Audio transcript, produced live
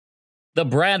The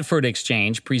Bradford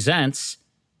Exchange presents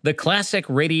the Classic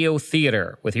Radio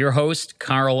Theater with your host,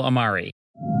 Carl Amari.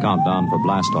 Countdown for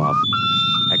blast-off.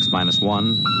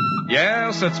 X-1.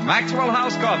 Yes, it's Maxwell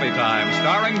House Coffee Time,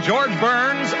 starring George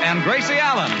Burns and Gracie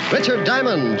Allen. Richard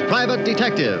Diamond, Private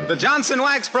Detective. The Johnson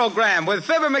Wax Program with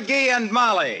Fibber McGee and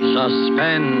Molly.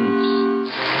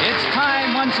 Suspense. It's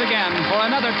time once again for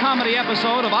another comedy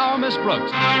episode of Our Miss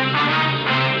Brooks.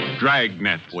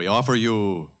 Dragnet. We offer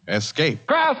you Escape.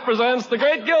 Kraft presents The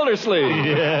Great Gildersleeve.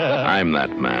 Yeah. I'm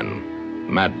that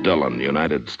man. Matt Dillon,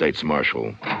 United States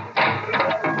Marshal.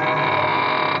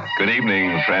 Good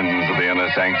evening, friends of the Inner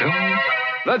Sanctum.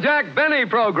 The Jack Benny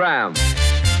Program.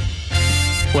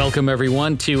 Welcome,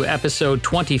 everyone, to episode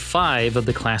 25 of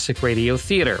the Classic Radio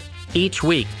Theater. Each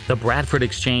week, the Bradford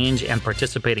Exchange and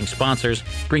participating sponsors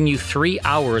bring you 3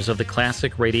 hours of the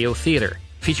Classic Radio Theater,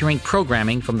 featuring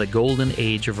programming from the golden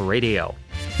age of radio.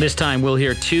 This time, we'll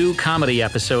hear 2 comedy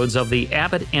episodes of the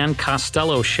Abbott and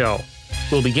Costello Show.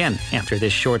 We'll begin after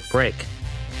this short break.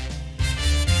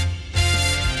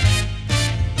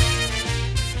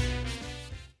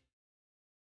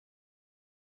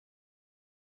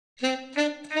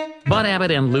 Bud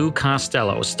Abbott and Lou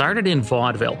Costello started in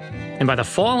vaudeville, and by the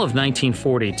fall of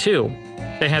 1942,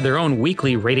 they had their own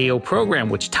weekly radio program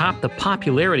which topped the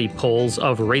popularity polls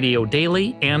of Radio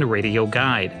Daily and Radio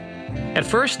Guide. At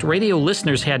first, radio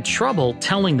listeners had trouble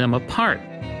telling them apart,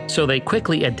 so they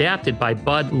quickly adapted by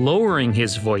Bud lowering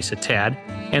his voice a tad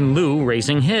and Lou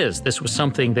raising his. This was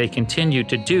something they continued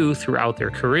to do throughout their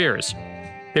careers.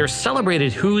 Their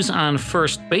celebrated Who's on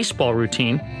First baseball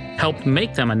routine helped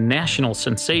make them a national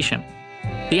sensation.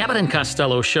 The Abbott and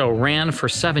Costello Show ran for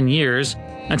 7 years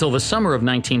until the summer of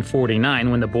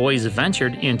 1949 when the boys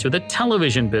ventured into the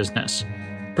television business.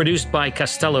 Produced by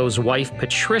Costello's wife,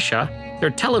 Patricia, their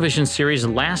television series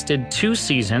lasted 2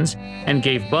 seasons and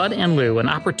gave Bud and Lou an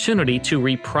opportunity to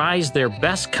reprise their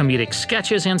best comedic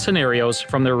sketches and scenarios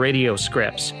from their radio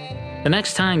scripts. The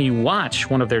next time you watch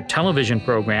one of their television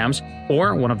programs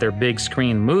or one of their big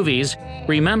screen movies,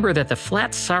 remember that the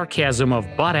flat sarcasm of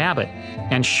Bud Abbott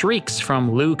and shrieks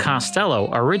from Lou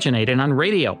Costello originated on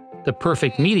radio, the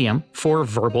perfect medium for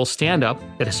verbal stand-up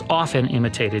that is often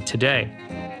imitated today.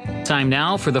 Time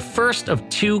now for the first of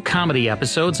 2 comedy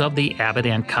episodes of the Abbott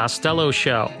and Costello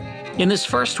Show. In this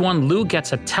first one, Lou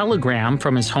gets a telegram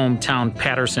from his hometown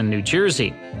Paterson, New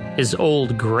Jersey. His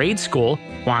old grade school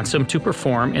wants him to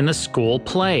perform in the school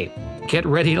play. Get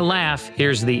ready to laugh.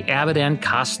 Here's the Abbott and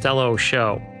Costello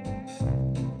Show.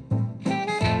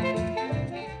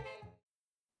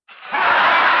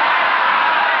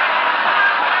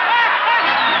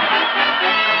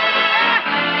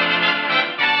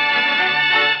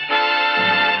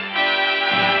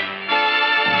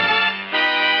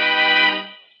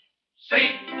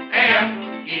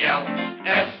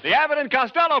 The Abbott and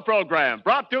Costello Program,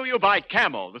 brought to you by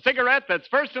Camel, the cigarette that's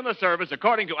first in the service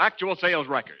according to actual sales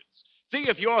records. See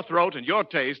if your throat and your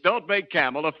taste don't make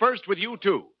Camel a first with you,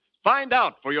 too. Find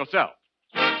out for yourself.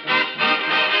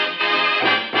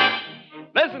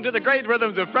 Listen to the great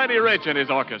rhythms of Freddie Rich and his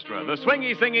orchestra, the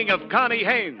swingy singing of Connie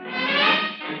Haynes.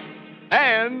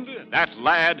 And that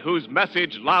lad whose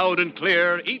message loud and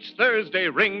clear each Thursday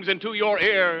rings into your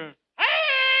ear.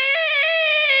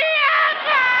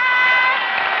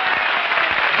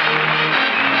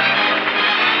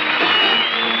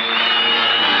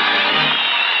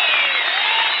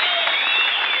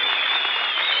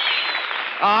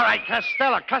 All right,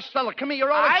 Costello, come here.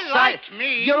 You're all excited. Like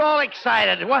me. You're all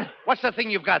excited. What's the thing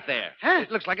you've got there? Huh?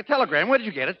 It looks like a telegram. Where did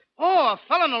you get it? Oh, a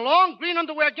fellow in a long green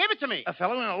underwear gave it to me. A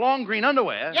fellow in a long green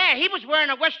underwear? Yeah, he was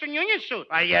wearing a Western Union suit.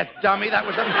 Why, you dummy. That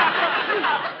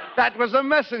was a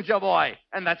messenger boy.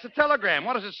 And that's a telegram.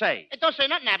 What does it say? It don't say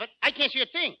nothing, Abbott. I can't see a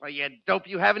thing. Well, you dope,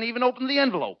 you haven't even opened the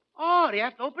envelope. Oh, do you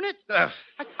have to open it?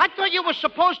 I thought you were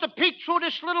supposed to peek through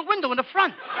this little window in the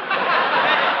front.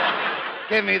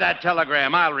 Give me that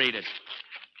telegram. I'll read it.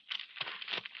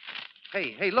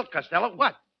 Hey, look, Costello.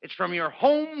 What? It's from your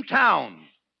hometown.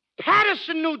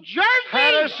 Paterson, New Jersey?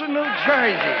 Paterson, New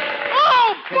Jersey.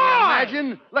 Oh, boy! Can you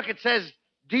imagine? Look, it says,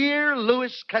 Dear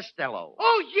Louis Costello.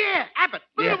 Oh, yeah, Abbott.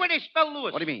 Look Yeah. at the way they spell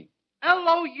Louis. What do you mean?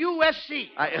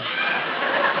 L-O-U-S-C. Quiet.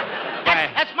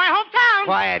 That's my hometown.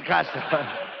 Quiet, Costello.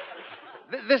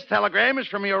 This telegram is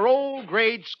from your old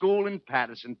grade school in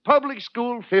Paterson, Public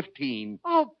School 15.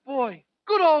 Oh, boy.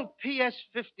 Good old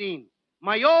PS-15.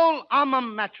 My old alma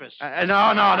mattress.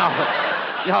 No.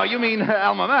 No, you mean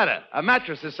alma mater. A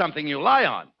mattress is something you lie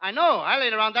on. I know. I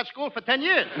laid around that school for 10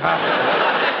 years.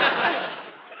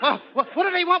 Well, what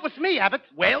do they want with me, Abbott?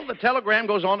 Well, the telegram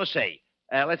goes on to say,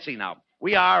 let's see now.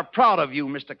 We are proud of you,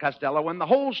 Mr. Costello, and the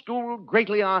whole school would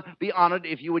greatly be honored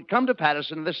if you would come to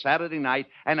Patterson this Saturday night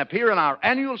and appear in our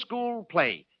annual school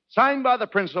play, signed by the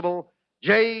principal,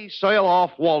 J.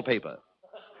 Soil-Off Wallpaper.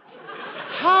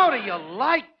 How do you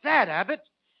like that, Abbott?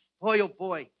 Boy, oh,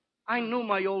 boy. I knew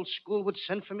my old school would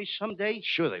send for me someday.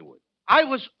 Sure they would. I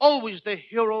was always the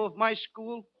hero of my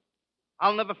school.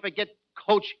 I'll never forget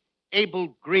Coach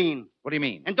Abel Green. What do you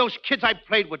mean? And those kids I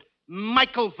played with,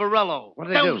 Michael Varello. What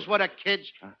did they do? Those were the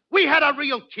kids. We had a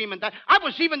real team, and I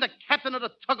was even the captain of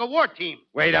the tug-of-war team.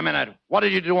 Wait a minute. What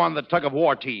did you do on the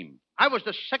tug-of-war team? I was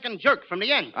the second jerk from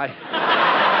the end.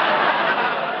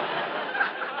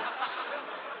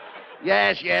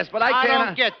 Yes, but I can't... I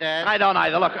don't get that. I don't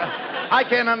either. Look, I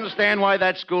can't understand why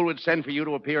that school would send for you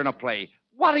to appear in a play.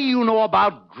 What do you know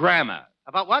about grammar?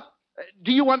 About what?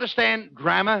 Do you understand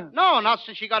grammar? No, not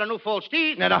since she got a new false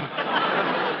teeth. No.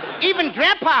 Even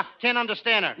Grandpa can't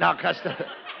understand her. Now,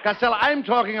 Costello, I'm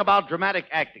talking about dramatic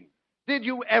acting. Did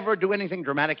you ever do anything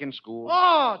dramatic in school?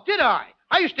 Oh, did I?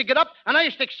 I used to get up and I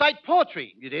used to excite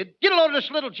poetry. You did? Get a load of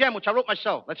this little gem, which I wrote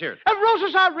myself. Let's hear it. And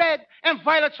roses are red, and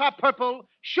violets are purple,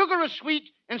 sugar is sweet,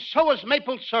 and so is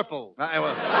maple syrup. Come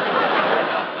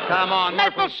on,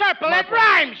 maple syrup, it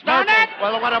rhymes, don't it?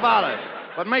 Well, what about it?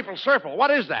 But maple syrup, what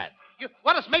is that?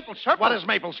 What is maple syrup? What is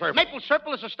maple syrup? Maple syrup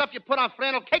is the stuff you put on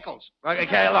flannel cakes.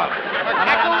 Okay, look.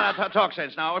 No, talk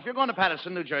sense now. If you're going to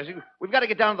Patterson, New Jersey, we've got to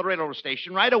get down to the railroad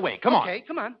station right away. Come on. Okay,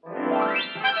 come on.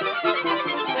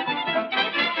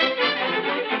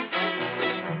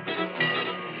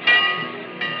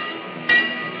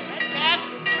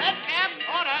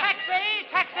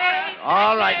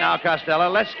 All right now, Costello,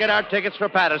 let's get our tickets for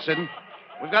Patterson.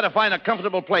 We've got to find a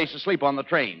comfortable place to sleep on the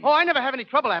train. Oh, I never have any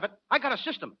trouble, Abbott. I got a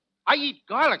system. I eat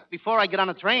garlic before I get on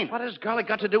a train. What has garlic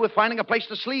got to do with finding a place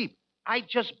to sleep? I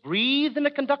just breathe in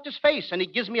the conductor's face, and he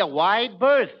gives me a wide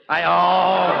berth.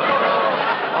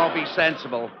 Be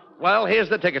sensible. Well, here's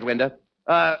the ticket window.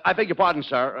 I beg your pardon,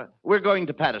 sir. We're going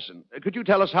to Patterson. Could you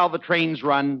tell us how the trains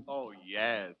run? Oh,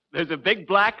 yes. There's a big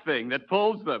black thing that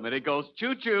pulls them, and it goes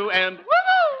choo-choo and...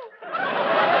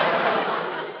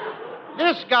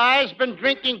 This guy's been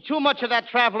drinking too much of that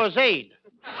Traveler's Aid.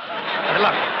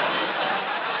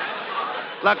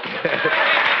 Look.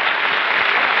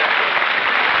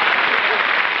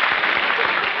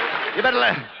 You better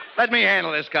let me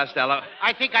handle this, Costello.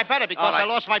 I think I better because I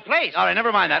lost my place. All right,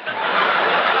 never mind that.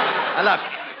 Look,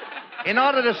 in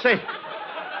order to say,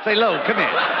 Lou, come here.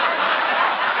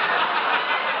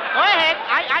 Go ahead.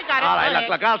 I got it. All right,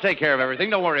 look, I'll take care of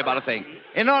everything. Don't worry about a thing.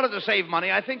 In order to save money,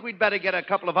 I think we'd better get a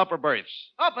couple of upper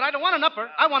berths. Oh, but I don't want an upper.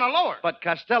 I want a lower. But,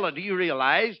 Costello, do you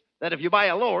realize that if you buy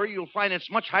a lower, you'll find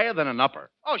it's much higher than an upper?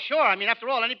 Oh, sure. I mean, after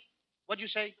all, what'd you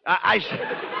say? I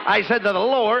said that a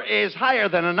lower is higher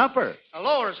than an upper. A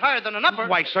lower is higher than an upper?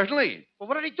 Why, certainly. Well,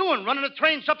 what are they doing? Running the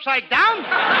trains upside down?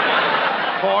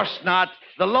 Of course not.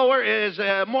 The lower is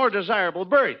a more desirable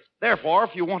berth. Therefore,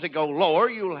 if you want to go lower,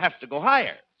 you'll have to go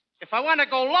higher. If I want to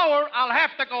go lower, I'll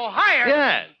have to go higher?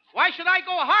 Yes. Why should I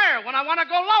go higher when I want to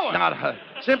go lower?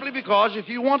 Simply because if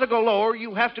you want to go lower,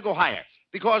 you have to go higher.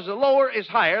 Because the lower is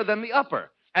higher than the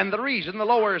upper. And the reason the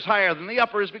lower is higher than the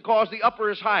upper is because the upper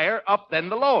is higher up than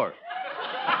the lower.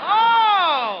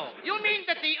 Oh! You mean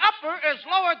that the upper is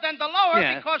lower than the lower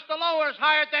because the lower is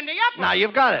higher than the upper? Now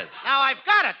you've got it. Now I've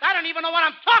got it. I don't even know what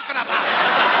I'm talking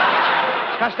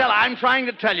about. Costello, I'm trying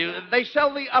to tell you, they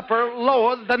sell the upper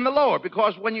lower than the lower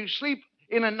because when you sleep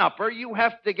in an upper, you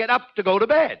have to get up to go to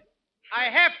bed. I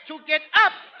have to get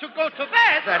up to go to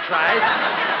bed? That's right.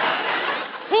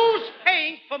 Who's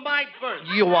paying for my berth?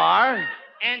 You are.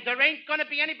 And there ain't going to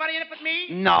be anybody in it but me?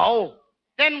 No.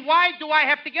 Then why do I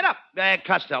have to get up?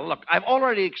 Costello, look, I've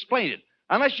already explained it.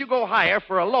 Unless you go higher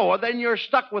for a lower, then you're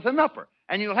stuck with an upper.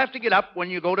 And you'll have to get up when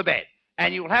you go to bed.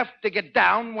 And you'll have to get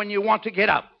down when you want to get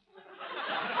up.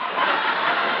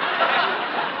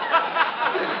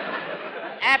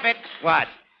 Abbott. What?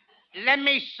 Let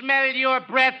me smell your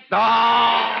breath.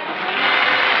 Oh!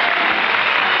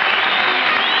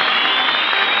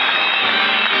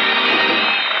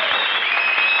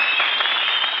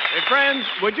 Hey, friends,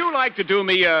 would you like to do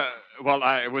me well,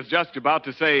 I was just about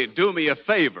to say do me a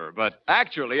favor, but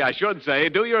actually I should say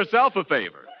do yourself a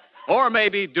favor. Or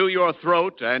maybe do your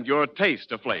throat and your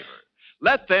taste a flavor.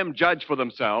 Let them judge for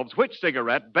themselves which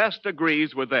cigarette best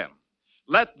agrees with them.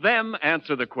 Let them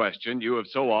answer the question you have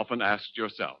so often asked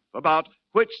yourself about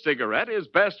which cigarette is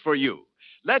best for you.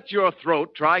 Let your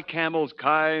throat try Camel's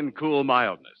kind, cool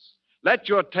mildness. Let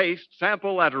your taste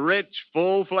sample that rich,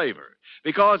 full flavor.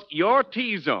 Because your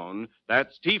T-zone,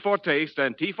 that's T for taste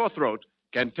and T for throat,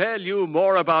 can tell you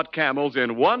more about Camels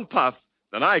in one puff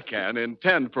than I can in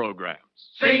 10 programs.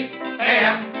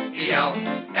 C-A-M-E-L-S.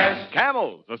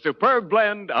 Camels, a superb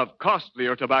blend of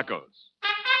costlier tobaccos.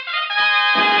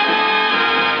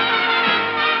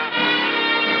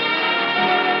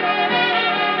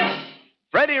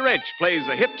 Freddie Rich plays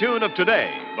a hit tune of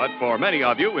today, but for many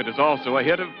of you, it is also a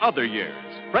hit of other years.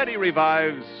 Freddie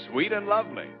revives Sweet and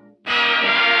Lovely.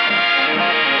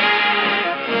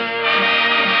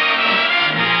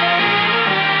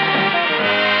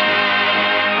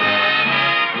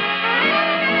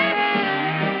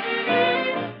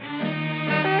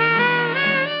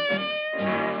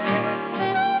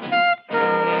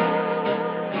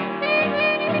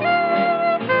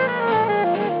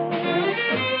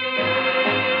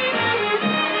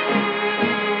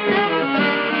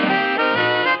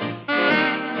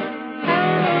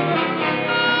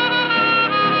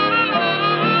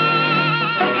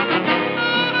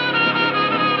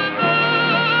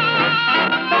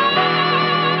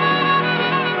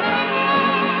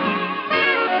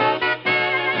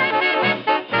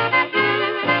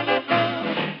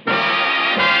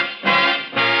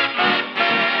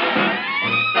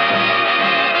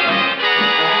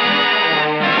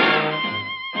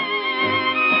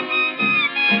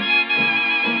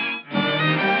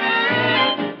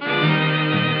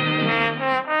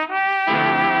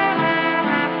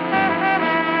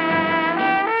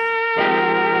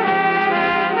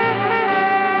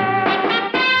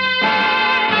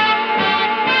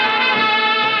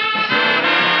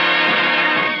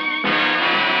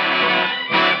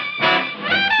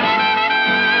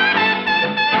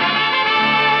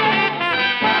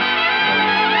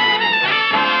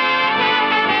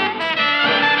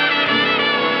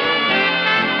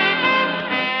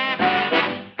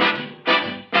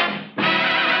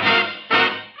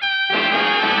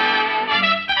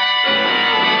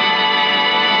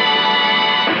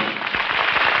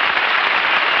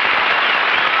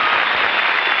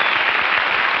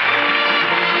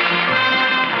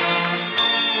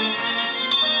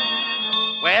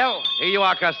 Here you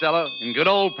are, Costello, in good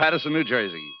old Paterson, New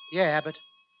Jersey. Yeah, Abbott.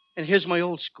 And here's my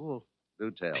old school. Do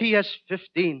tell. PS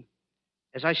 15.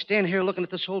 As I stand here looking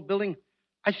at this old building,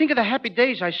 I think of the happy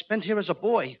days I spent here as a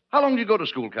boy. How long did you go to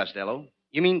school, Costello?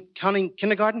 You mean counting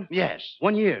kindergarten? Yes.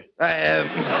 1 year.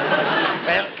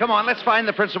 Well, come on, let's find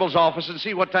the principal's office and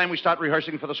see what time we start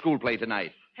rehearsing for the school play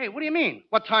tonight. Hey, what do you mean?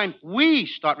 What time we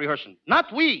start rehearsing?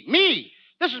 Not we, me.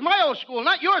 This is my old school,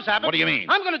 not yours, Abbott. What do you mean?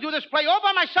 I'm going to do this play all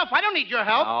by myself. I don't need your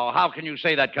help. Oh, how can you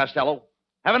say that, Costello?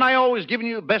 Haven't I always given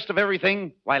you the best of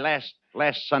everything? Why, last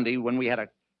Sunday when we had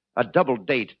a double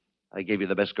date, I gave you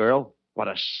the best girl. What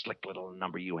a slick little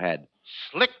number you had.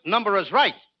 Slick number is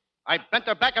right. I bent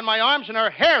her back in my arms and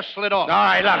her hair slid off. All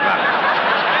right, look.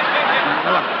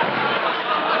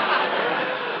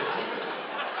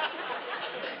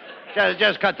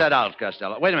 Just cut that out,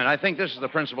 Costello. Wait a minute. I think this is the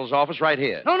principal's office right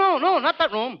here. No, not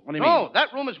that room. What do you mean? No,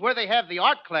 that room is where they have the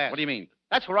art class. What do you mean?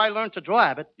 That's where I learned to draw,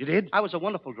 Abbott. You did? I was a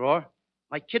wonderful drawer.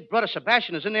 My kid brother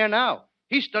Sebastian is in there now.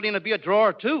 He's studying to be a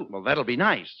drawer, too. Well, that'll be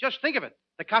nice. Just think of it.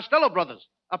 The Costello brothers.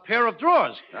 A pair of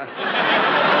drawers.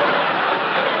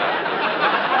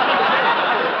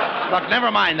 Look,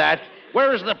 never mind that.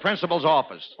 Where is the principal's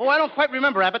office? Oh, I don't quite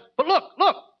remember, Abbott. But look.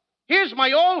 Here's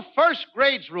my old first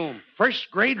grades room. First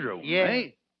grade room? Yeah.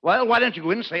 Eh? Well, why don't you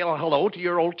go in and say hello to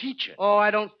your old teacher? Oh,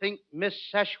 I don't think Miss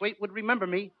Sashwaite would remember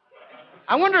me.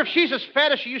 I wonder if she's as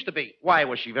fat as she used to be. Why,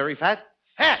 was she very fat?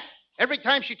 Fat. Every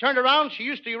time she turned around, she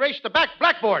used to erase the back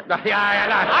blackboard. Yeah.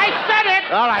 I said it!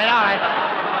 All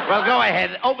right. Well, go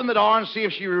ahead. Open the door and see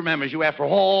if she remembers you after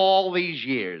all these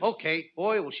years. Okay.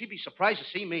 Boy, will she be surprised to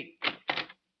see me.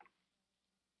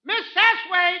 Miss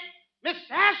Sashwaite! Miss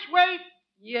Sashwaite!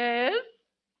 Yes?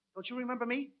 Don't you remember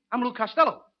me? I'm Lou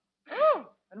Costello. Oh,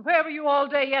 and where were you all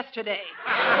day yesterday?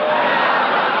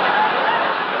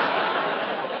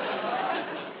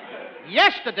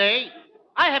 Yesterday?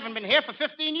 I haven't been here for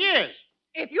 15 years.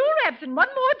 If you're absent one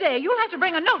more day, you'll have to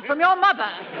bring a note from your mother.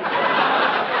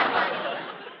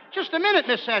 Just a minute,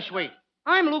 Miss Sashwaite.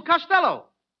 I'm Lou Costello.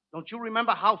 Don't you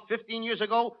remember how 15 years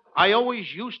ago I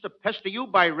always used to pester you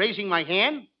by raising my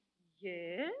hand?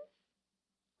 Yes?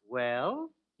 Well?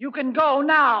 You can go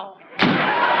now.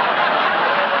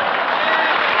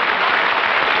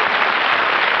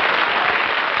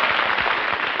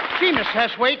 Gee, Miss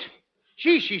Sashwaite.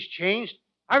 Gee, she's changed.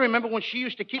 I remember when she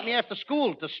used to keep me after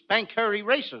school to spank her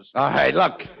erasers. All right,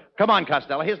 look. Come on,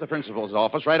 Costello. Here's the principal's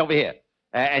office right over here.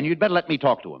 And you'd better let me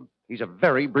talk to him. He's a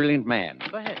very brilliant man.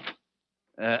 Go ahead.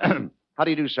 How do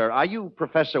you do, sir? Are you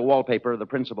Professor Wallpaper, the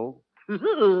principal?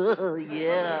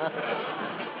 Yeah.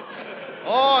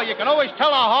 Oh, you can always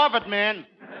tell a Harvard man.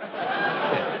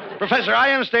 Professor,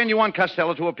 I understand you want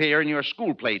Costello to appear in your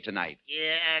school play tonight.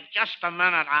 Yeah, just a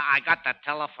minute. I got the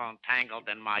telephone tangled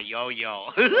in my yo-yo.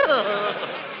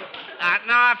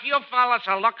 Now, if you fellas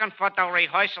are looking for the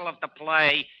rehearsal of the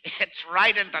play, it's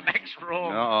right in the next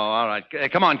room. Oh, all right.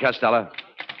 Come on, Costello.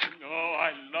 Oh,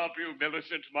 I love you,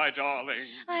 Millicent, my darling.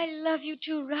 I love you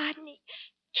too, Rodney.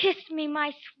 Kiss me, my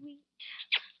sweet.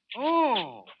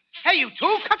 Oh. Hey, you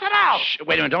two, cut it out. Shh,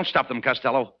 wait a minute. Don't stop them,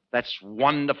 Costello. That's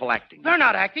wonderful acting. They're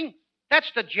not acting. That's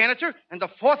the janitor and the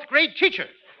fourth grade teacher.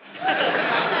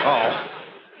 Oh,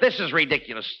 this is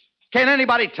ridiculous. Can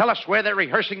anybody tell us where they're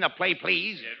rehearsing the play,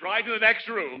 please? Yes, right in the next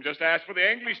room. Just ask for the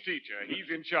English teacher. He's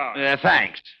in charge.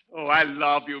 Thanks. Oh, I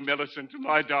love you, Millicent,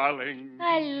 my darling.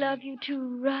 I love you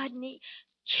too, Rodney.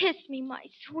 Kiss me, my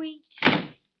sweet.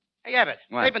 Hey, Abbott,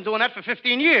 What? they've been doing that for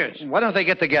 15 years. Why don't they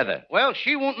get together? Well,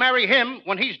 she won't marry him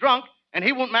when he's drunk, and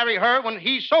he won't marry her when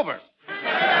he's sober. Yes,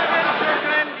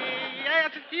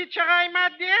 teacher, I'm a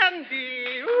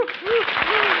dandy.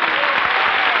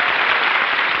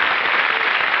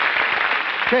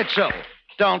 Kitzel,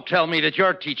 don't tell me that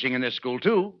you're teaching in this school,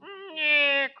 too.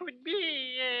 Yeah, could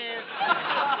be, yes.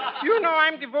 You know,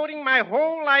 I'm devoting my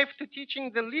whole life to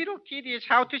teaching the little kiddies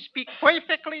how to speak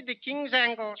perfectly the King's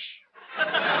English.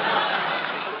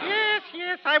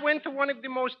 Yes, I went to one of the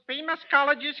most famous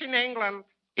colleges in England.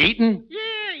 Eton?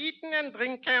 Yeah, eating and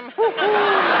drinking.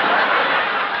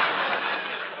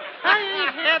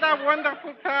 I had a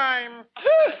wonderful time.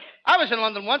 I was in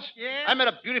London once. Yeah? I met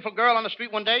a beautiful girl on the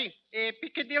street one day.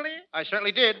 Piccadilly? I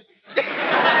certainly did. He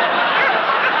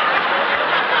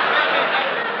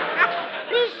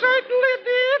certainly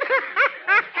did.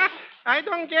 I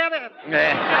don't get it.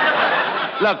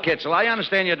 Look, Kitzel, I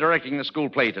understand you're directing the school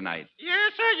play tonight.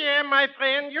 Yes, sir, yeah, my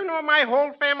friend. You know, my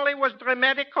whole family was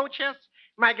dramatic coaches.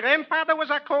 My grandfather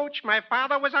was a coach. My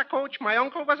father was a coach. My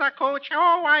uncle was a coach.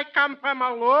 Oh, I come from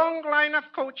a long line of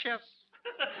coaches.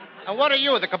 And what are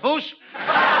you, the caboose?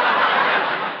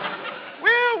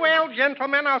 Well,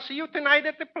 gentlemen, I'll see you tonight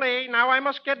at the play. Now I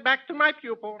must get back to my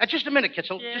pupil. Just a minute,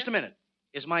 Kitzel. Yeah? Just a minute.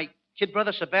 Is my kid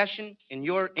brother Sebastian in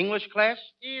your English class?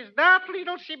 Is that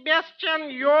little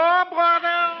Sebastian your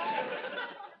brother?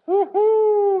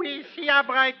 Hoo-hoo, is he a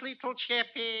bright little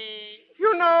chappie?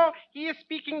 You know, he is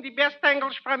speaking the best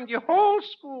English from the whole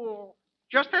school.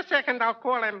 Just a second, I'll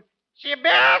call him.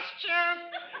 Sebastian!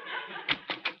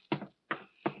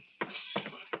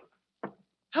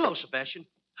 Hello, Sebastian.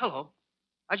 Hello.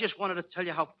 I just wanted to tell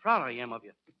you how proud I am of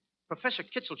you. Professor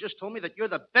Kitzel just told me that you're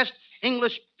the best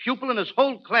English pupil in his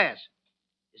whole class.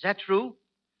 Is that true?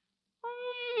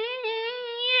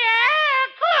 Yeah,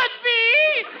 could be.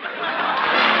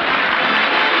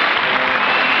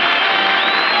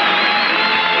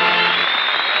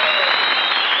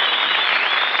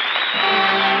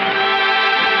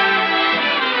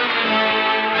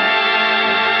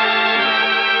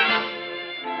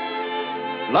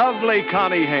 Lovely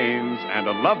Connie Haynes and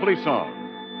a lovely song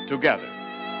together.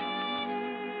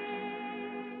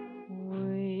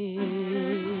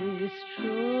 We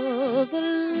stroll the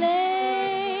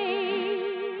lane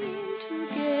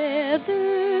together,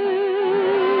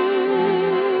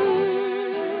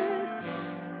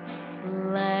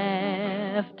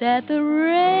 laughed at the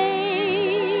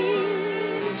rain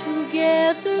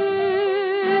together,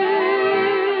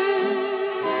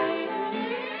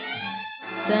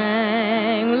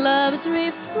 sang love's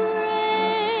refrain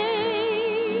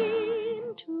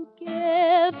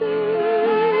together,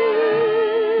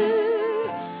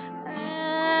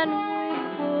 and we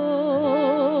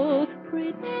both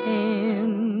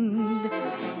pretend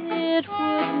it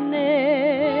would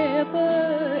never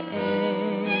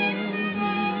end.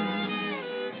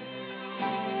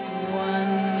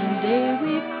 One day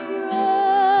we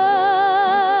cried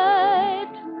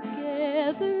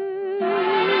together,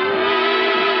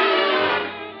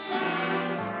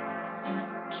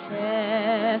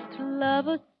 cast love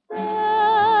aside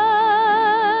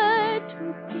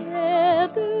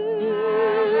together.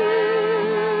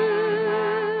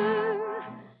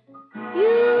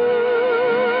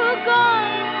 You're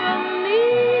gone from me,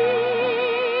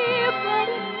 but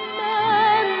in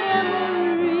my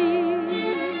memory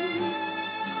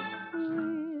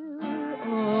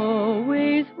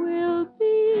always will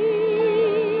be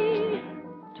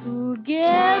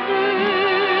together.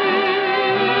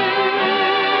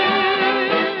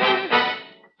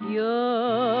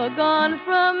 You're gone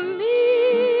from me,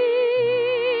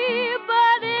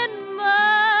 but in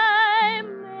my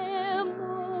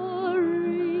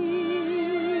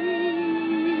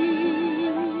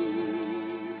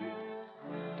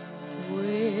memory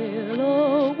will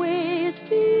always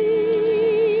be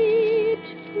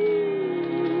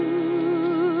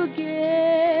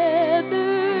together.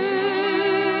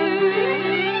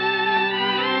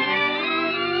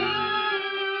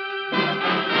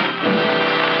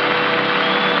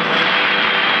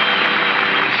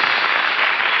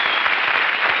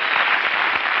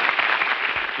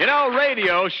 Well,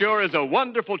 radio sure is a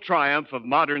wonderful triumph of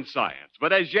modern science,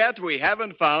 but as yet we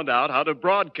haven't found out how to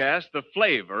broadcast the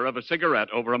flavor of a cigarette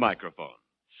over a microphone.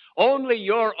 Only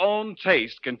your own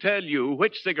taste can tell you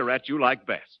which cigarette you like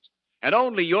best, and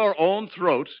only your own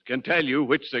throat can tell you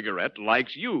which cigarette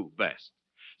likes you best.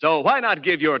 So why not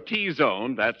give your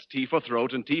T-zone, that's T for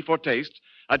throat and T for taste,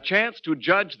 a chance to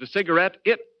judge the cigarette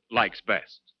it likes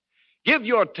best? Give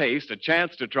your taste a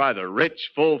chance to try the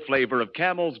rich, full flavor of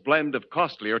Camel's blend of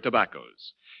costlier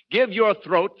tobaccos. Give your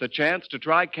throat the chance to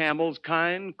try Camel's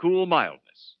kind, cool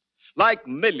mildness. Like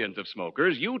millions of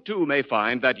smokers, you too may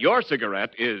find that your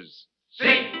cigarette is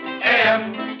C-A-M-E-L-S.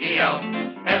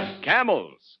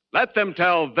 Camels. Let them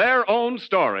tell their own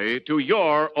story to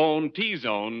your own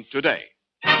T-zone today.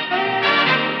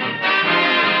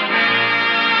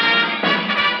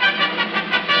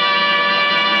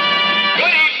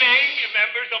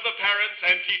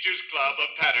 And Teachers Club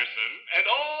of Patterson, and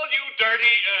all you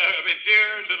dirty,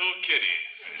 dear little kiddies.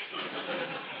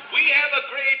 We have a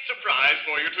great surprise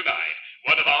for you tonight.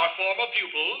 One of our former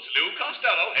pupils, Lou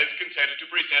Costello, has consented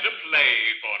to present a play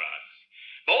for us.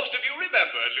 Most of you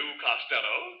remember Lou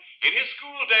Costello. In his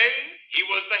school days, he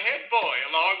was the head boy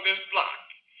along this block.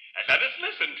 And let us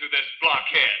listen to this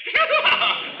blockhead.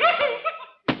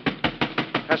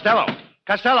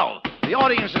 Costello, the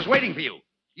audience is waiting for you.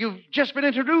 You've just been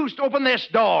introduced. Open this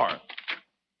door. Here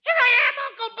I am,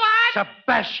 Uncle Bud.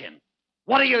 Sebastian,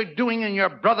 what are you doing in your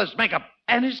brother's makeup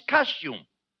and his costume?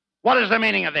 What is the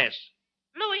meaning of this?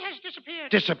 Louis has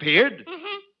disappeared. Disappeared?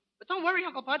 Mm-hmm. But don't worry,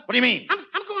 Uncle Bud. What do you mean?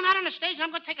 I'm going out on the stage and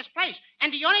I'm going to take his place.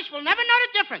 And the audience will never know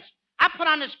the difference. I'll put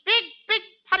on this big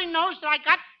putty nose that I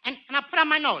got, and I'll put on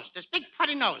my nose. This big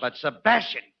putty nose. But,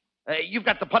 Sebastian, you've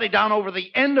got the putty down over the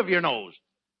end of your nose.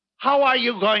 How are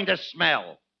you going to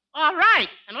smell? All right,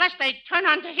 unless they turn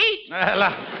on the heat.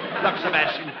 Look,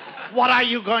 Sebastian, what are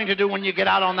you going to do when you get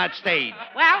out on that stage?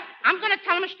 Well, I'm going to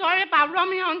tell them a story about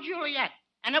Romeo and Juliet.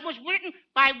 And it was written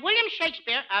by William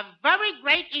Shakespeare, a very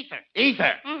great ether.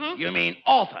 Ether? Mm-hmm. You mean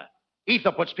author.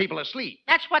 Ether puts people asleep.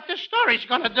 That's what the story's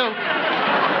going to do.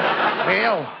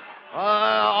 Well,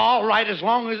 all right, as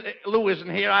long as Lou isn't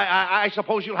here, I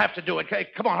suppose you'll have to do it. Okay,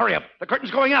 come on, hurry up. The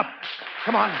curtain's going up.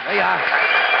 Come on, there you are.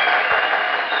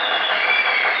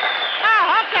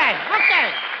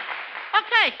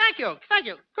 Okay, thank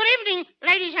you. Good evening,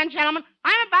 ladies and gentlemen.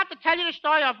 I'm about to tell you the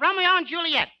story of Romeo and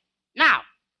Juliet. Now,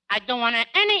 I don't want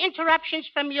any interruptions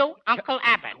from you, Uncle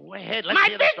Abbott. Go ahead, let's My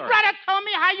hear the big story. brother told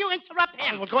me how you interrupt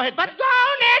him. Well, go ahead. But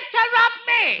don't interrupt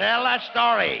me. Tell that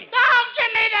story. Don't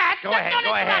give me that. Go ahead.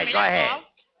 That's all.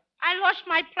 I lost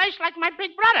my place like my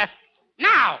big brother.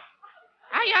 Now,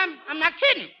 I'm not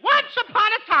kidding. Once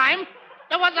upon a time,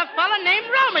 there was a fella named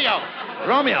Romeo.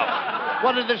 Romeo?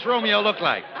 What did this Romeo look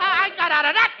like? I got out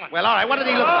of that one. Well, all right, what did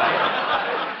he look like?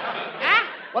 Huh?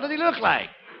 What did he look like?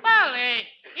 Well,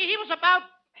 he was about...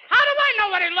 How do I know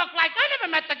what he looked like? I never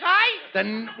met the guy.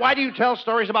 Then why do you tell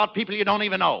stories about people you don't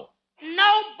even know?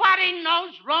 Nobody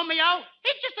knows Romeo.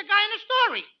 He's just a guy in a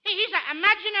story. He's an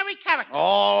imaginary character.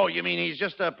 Oh, you mean he's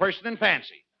just a person in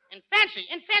fancy? In fancy?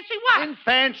 In fancy what? In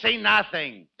fancy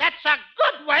nothing. That's a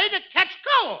good way to catch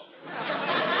cold.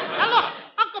 Now, look,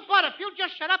 Uncle Bud, if you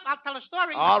just shut up, I'll tell a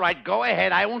story. All right, go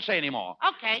ahead. I won't say any more.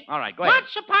 Okay. All right, go ahead.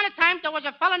 Once upon a time, there was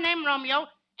a fella named Romeo,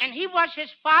 and he was his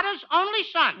father's only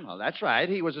son. Well, that's right.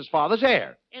 He was his father's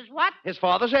heir. His what? His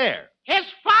father's heir. His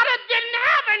father didn't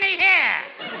have any hair.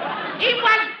 He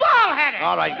was bald-headed.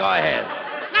 All right, go ahead.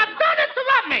 Now, don't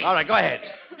interrupt me. All right, go ahead.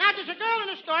 Now, there's a girl in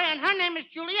the story, and her name is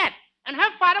Juliet. And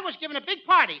her father was giving a big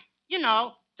party, you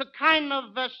know, to kind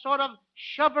of, sort of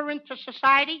shove her into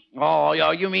society. Oh,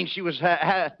 you mean she was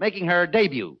making her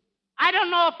debut? I don't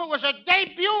know if it was a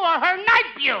debut or her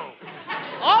nightbue.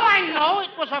 All I know, it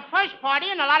was her first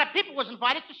party, and a lot of people was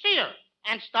invited to see her.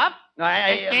 And stuff.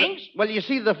 And things. Well, you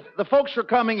see, the folks were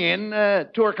coming in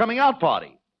to her coming out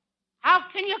party. How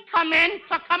can you come in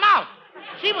to come out?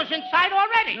 She was inside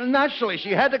already. Naturally,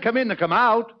 she had to come in to come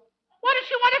out. What did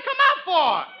she want to come out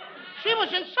for? She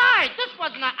was inside. This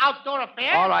wasn't an outdoor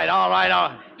affair. All right.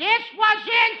 This was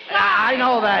inside. I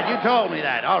know that. You told me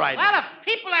that. All right. Well, if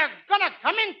people are going to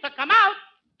come in to come out,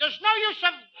 there's no use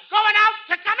of going out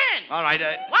to come in. All right.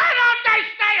 Why don't they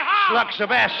stay home? Look,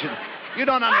 Sebastian, you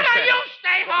don't understand. Why don't you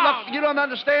stay home? Look, you don't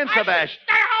understand, Sebastian.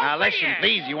 Stay home. Now, listen,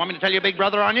 please. You want me to tell your big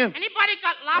brother on you? Anybody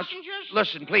got lozenges?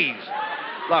 Listen, please.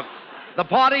 Look, the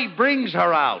party brings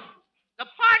her out. The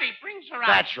party brings her out.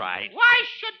 That's right. Why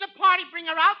should the party bring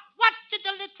her out? What did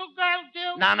the little girl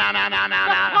do? No.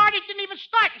 The party didn't even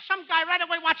start, and some guy right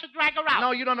away wants to drag her out.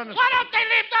 No, you don't understand. Why don't they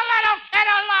leave the little kid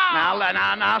alone?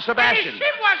 Now, Sebastian. Maybe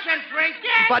she wasn't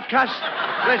drinking. But,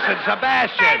 listen,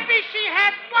 Sebastian. Maybe she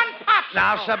had one popsicle.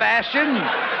 Now, Sebastian.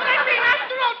 Maybe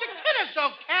after all, the kid is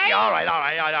okay. Yeah, all right.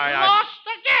 Lost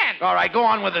again. All right, go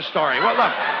on with the story. Well,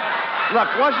 look,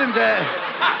 wasn't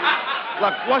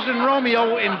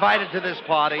Romeo invited to this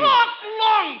party? Talk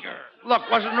longer. Look,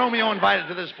 wasn't Romeo invited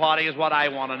to this party is what I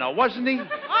want to know, wasn't he? Oh,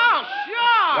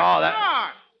 sure. Oh, Sure.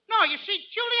 No, you see,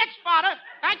 Juliet's father...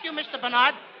 Thank you, Mr.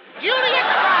 Bernard.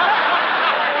 Juliet's father...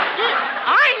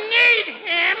 I need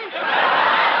him.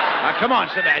 Now, come on,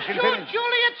 Sebastian.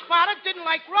 Juliet's father didn't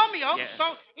like Romeo,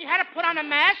 so he had to put on a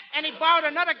mask, and he borrowed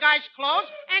another guy's clothes,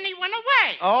 and he went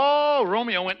away. Oh,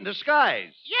 Romeo went in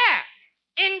disguise. Yeah,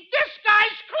 in this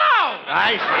guy's clothes.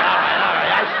 I see. All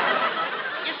right, I see.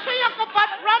 You see, Uncle Bud,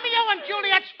 Romeo and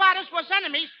Juliet's fathers was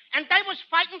enemies, and they was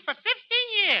fighting for 15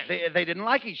 years. They didn't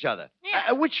like each other.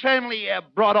 Yeah. Which family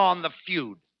brought on the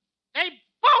feud? They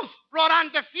both brought on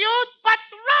the feud, but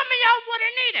Romeo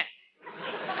wouldn't eat it.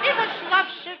 He was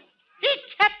lovesick. He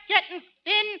kept getting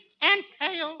thin and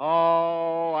pale.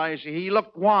 Oh, I see. He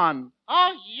looked wan.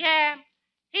 Oh, yeah.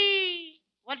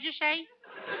 What did you say?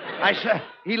 I said,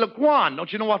 he looked wan.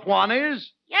 Don't you know what wan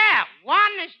is? Yeah, 1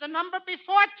 is the number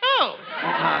before 2. No. 1,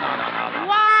 2,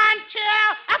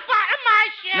 a bottom my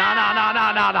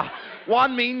No.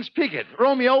 Wan means peaked.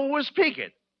 Romeo was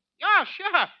peaked. Oh,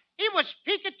 sure. He was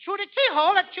peeked through the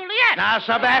keyhole at Juliet. Now,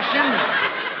 Sebastian.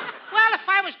 Well, if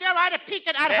I was there, I'd have peeked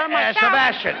at her myself.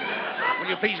 Sebastian, will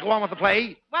you please go on with the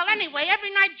play? Well, anyway, every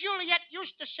night Juliet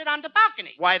used to sit on the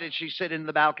balcony. Why did she sit in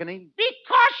the balcony?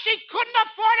 Because she couldn't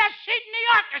afford a seat in the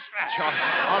orchestra. Sure.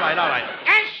 All right.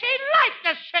 And she liked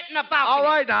to sit in the balcony. All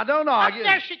right, now, don't argue. Up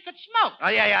there she could smoke. Oh,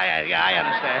 yeah, I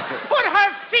understand. Put her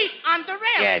feet on the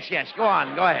rail. Yes, go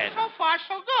on, go ahead. So far,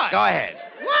 so good. Go ahead.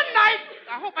 One night,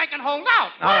 I hope I can hold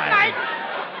out. All One right. night,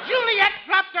 Juliet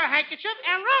dropped her handkerchief,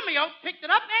 and Romeo picked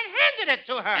it up and handed it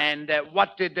to her. And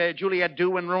what did Juliet do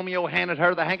when Romeo handed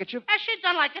her the handkerchief? As she'd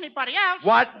done like anybody else.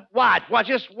 What?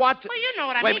 Just what? Well, you know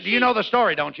what I Wait, mean. do you know the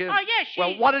story, don't you? Oh, yeah, she...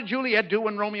 Well, what did Juliet do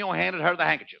when Romeo handed her the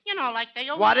handkerchief? You know, like they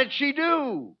always... What did she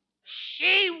do?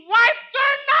 She wiped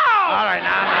her nose! All right,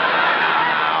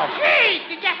 now. Gee,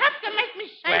 did you have to make me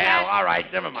say that? Well, all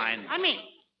right, never mind. I mean,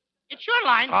 it's your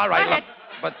line. All right, Go ahead.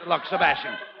 Look,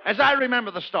 Sebastian, as I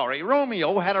remember the story,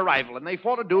 Romeo had a rival, and they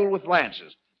fought a duel with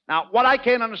lances. Now, what I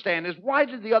can't understand is why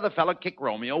did the other fella kick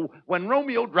Romeo when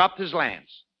Romeo dropped his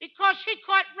lance? Because he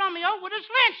caught Romeo with his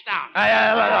lance down. Look,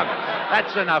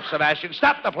 that's enough, Sebastian.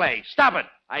 Stop the play. Stop it.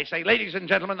 I say, ladies and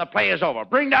gentlemen, the play is over.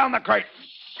 Bring down the curtain.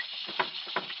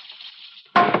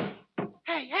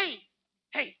 Hey.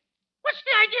 What's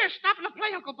the idea of stopping the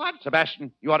play, Uncle Bud?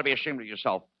 Sebastian, you ought to be ashamed of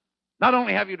yourself. Not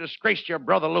only have you disgraced your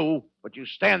brother Lou, but you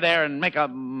stand there and make a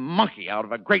monkey out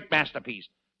of a great masterpiece.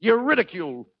 You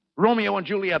ridicule Romeo and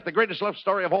Juliet, the greatest love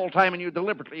story of all time, and you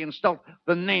deliberately insult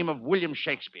the name of William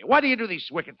Shakespeare. Why do you do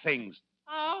these wicked things?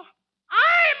 Oh,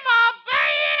 I'm a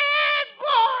bad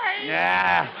boy.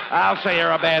 Yeah, I'll say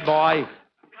you're a bad boy.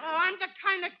 Oh, I'm the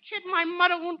kind of kid my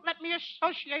mother won't let me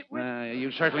associate with. You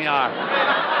certainly are.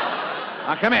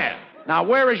 Now, come here. Now,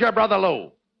 where is your brother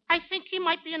Lou? I think he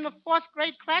might be in the 4th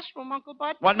grade classroom, Uncle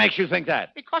Bud. What makes you think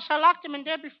that? Because I locked him in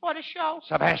there before the show.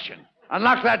 Sebastian,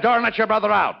 unlock that door and let your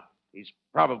brother out. He's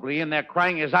probably in there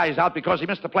crying his eyes out because he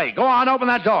missed the play. Go on, open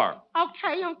that door.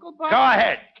 Okay, Uncle Bud. Go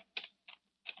ahead.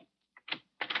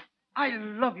 I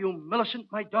love you,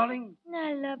 Millicent, my darling.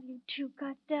 I love you too,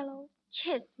 Costello.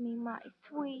 Kiss me, my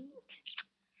sweet.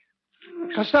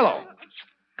 Costello,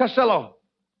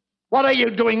 what are you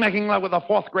doing making love with a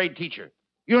 4th grade teacher?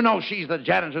 You know she's the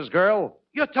janitor's girl.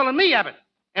 You're telling me, Abbott,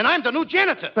 and I'm the new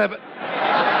janitor. But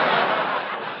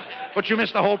you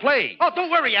missed the whole play. Oh, don't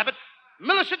worry, Abbott.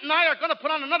 Millicent and I are going to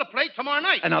put on another play tomorrow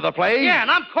night. Another play? Yeah,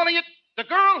 and I'm calling it The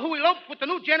Girl Who Eloped with the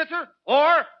New Janitor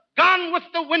or Gone with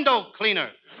the Window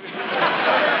Cleaner.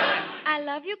 I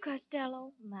love you,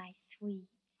 Costello, my sweet.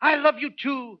 I love you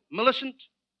too, Millicent,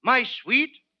 my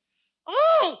sweet.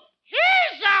 Oh,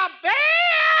 he's a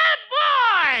bad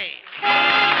boy.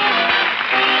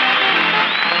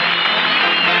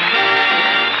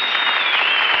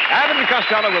 Abbott and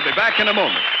Costello will be back in a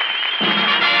moment.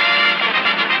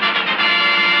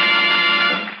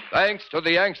 Thanks to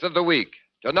the Yanks of the Week.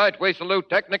 Tonight we salute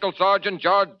Technical Sergeant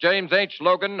George James H.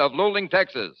 Logan of Luling,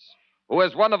 Texas, who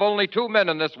is one of only 2 men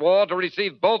in this war to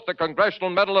receive both the Congressional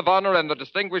Medal of Honor and the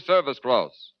Distinguished Service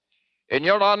Cross. In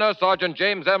your honor, Sergeant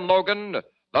James M. Logan,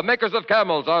 the makers of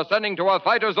camels are sending to our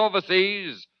fighters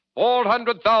overseas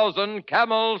 400,000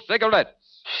 Camel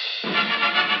cigarettes.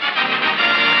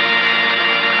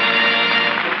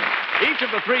 Each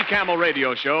of the 3 Camel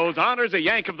radio shows honors a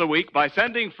Yank of the Week by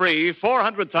sending free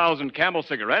 400,000 Camel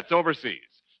cigarettes overseas.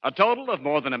 A total of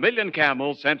more than 1 million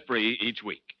Camels sent free each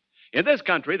week. In this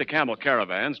country, the Camel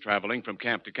caravans traveling from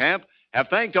camp to camp have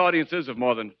thanked audiences of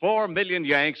more than 4 million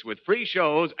Yanks with free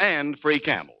shows and free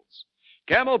Camels.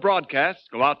 Camel broadcasts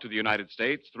go out to the United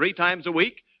States 3 times a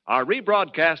week, are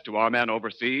rebroadcast to our men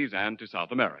overseas and to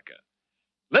South America.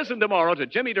 Listen tomorrow to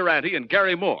Jimmy Durante and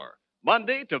Gary Moore.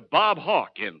 Monday to Bob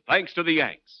Hawke in Thanks to the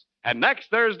Yanks. And next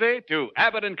Thursday to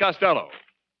Abbott and Costello.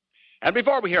 And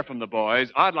before we hear from the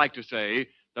boys, I'd like to say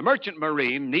the Merchant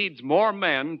Marine needs more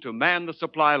men to man the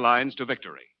supply lines to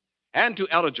victory. And to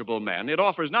eligible men, it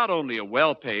offers not only a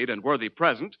well-paid and worthy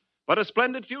present, but a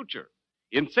splendid future.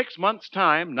 In 6 months'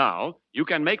 time now, you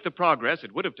can make the progress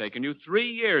it would have taken you 3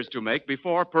 years to make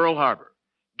before Pearl Harbor.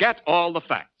 Get all the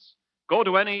facts. Go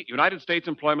to any United States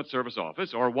Employment Service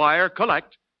office or wire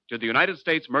collect to the United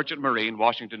States Merchant Marine,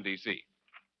 Washington, D.C.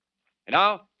 And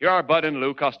now, here are Bud and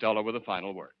Lou Costello with a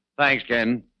final word. Thanks,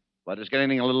 Ken. But it's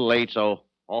getting a little late, so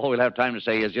all we'll have time to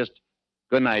say is just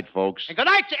good night, folks. And good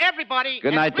night to everybody.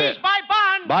 Good night, please buy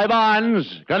bonds. Buy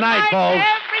bonds. Good night, folks. To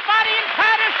everybody in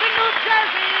Paterson, New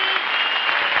Jersey.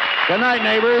 Good night,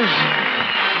 neighbors.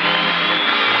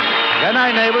 Good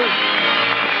night, neighbors.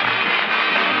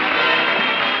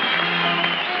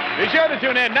 Be sure to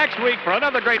tune in next week for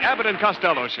another great Abbott and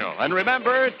Costello show. And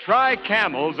remember, try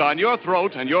Camels on your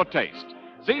throat and your taste.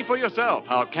 See for yourself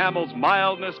how Camel's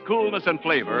mildness, coolness, and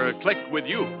flavor click with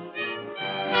you.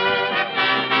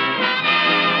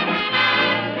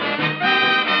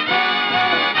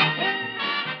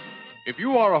 If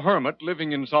you are a hermit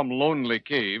living in some lonely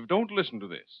cave, don't listen to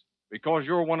this, because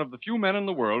you're one of the few men in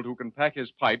the world who can pack his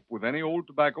pipe with any old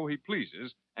tobacco he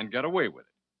pleases and get away with it.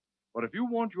 But if you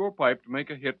want your pipe to make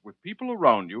a hit with people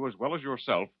around you as well as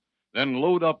yourself, then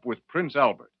load up with Prince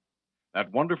Albert.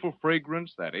 That wonderful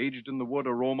fragrance, that aged-in-the-wood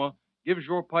aroma, gives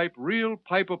your pipe real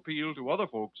pipe appeal to other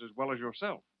folks as well as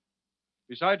yourself.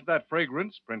 Besides that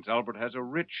fragrance, Prince Albert has a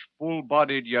rich,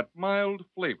 full-bodied yet mild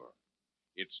flavor.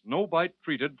 It's no-bite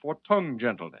treated for tongue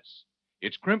gentleness.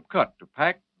 It's crimp-cut to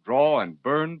pack, draw, and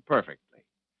burn perfectly.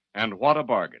 And what a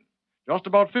bargain. Just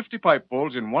about 50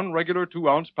 pipefuls in one regular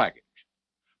 2-ounce package.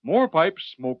 More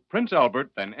pipes smoke Prince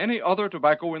Albert than any other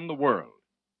tobacco in the world.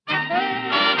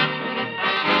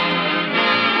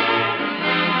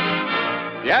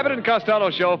 The Abbott and Costello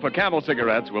Show for Camel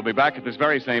Cigarettes will be back at this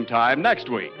very same time next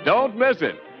week. Don't miss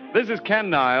it. This is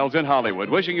Ken Niles in Hollywood,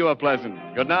 wishing you a pleasant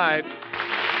good night.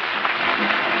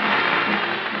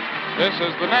 This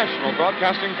is the National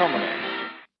Broadcasting Company.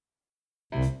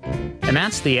 And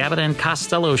that's the Abbott and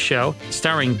Costello Show,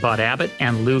 starring Bud Abbott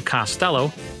and Lou Costello,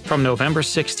 from November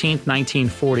 16,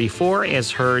 1944,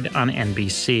 as heard on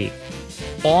NBC.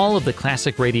 All of the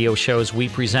classic radio shows we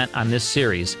present on this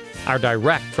series are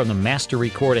direct from the master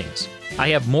recordings. I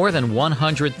have more than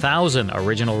 100,000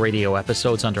 original radio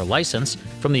episodes under license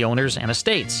from the owners and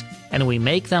estates, and we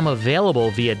make them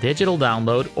available via digital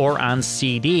download or on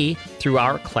CD through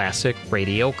our Classic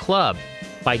Radio Club.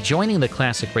 By joining the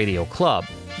Classic Radio Club,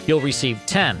 you'll receive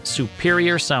 10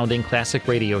 superior-sounding classic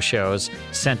radio shows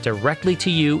sent directly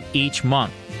to you each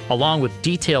month, along with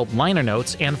detailed liner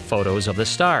notes and photos of the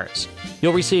stars.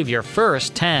 You'll receive your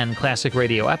first 10 classic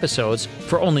radio episodes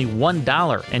for only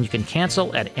 $1, and you can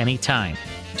cancel at any time.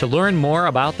 To learn more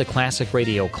about the Classic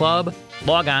Radio Club,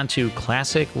 log on to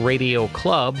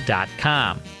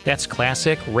classicradioclub.com. That's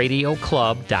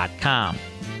classicradioclub.com.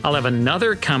 I'll have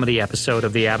another comedy episode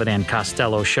of the Abbott and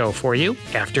Costello Show for you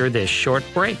after this short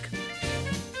break.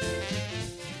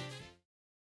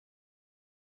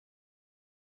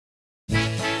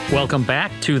 Welcome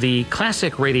back to the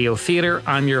Classic Radio Theater.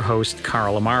 I'm your host,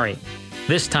 Carl Amari.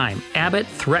 This time, Abbott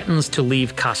threatens to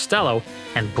leave Costello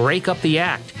and break up the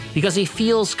act because he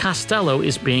feels Costello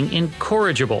is being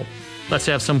incorrigible. Let's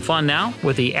have some fun now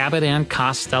with the Abbott and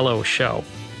Costello Show.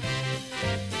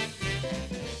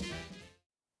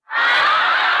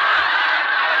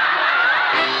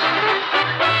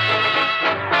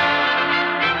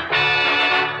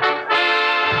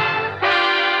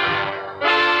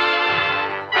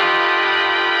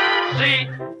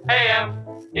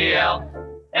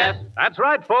 C-A-M-E-L-S. That's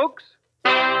right, folks.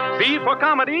 C for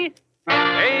comedy,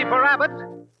 A for Abbott,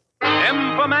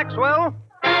 M for Maxwell,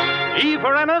 E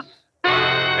for Ennis,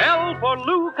 L for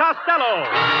Lou Costello.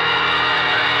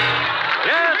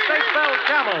 Yes, they spell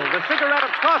Camel, the cigarette of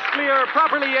costlier,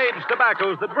 properly aged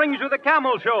tobaccos that brings you the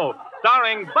Camel Show,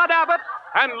 starring Bud Abbott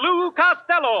and Lou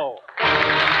Costello.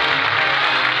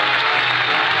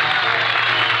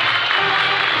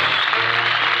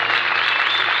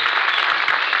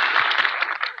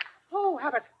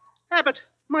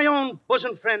 my own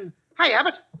bosom friend. Hi,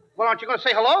 Abbott. Well, aren't you going to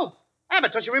say hello?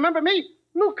 Abbott, don't you remember me?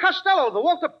 Lou Costello, the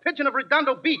Walter Pigeon of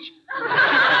Redondo Beach.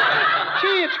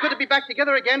 Gee, it's good to be back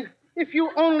together again. If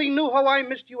you only knew how I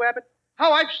missed you, Abbott.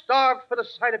 How I've starved for the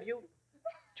sight of you.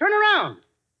 Turn around.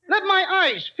 Let my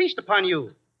eyes feast upon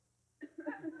you.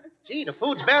 Gee, the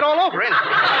food's bad all over, ain't it?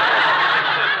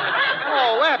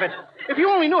 Oh, Abbott, if you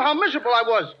only knew how miserable I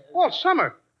was all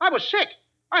summer. I was sick.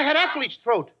 I had athlete's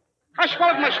throat. I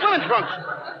swallowed my swimming trunks.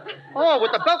 Oh,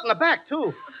 with the belt in the back,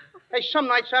 too. Hey, some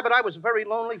nights, Abbott, I was very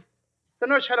lonely. The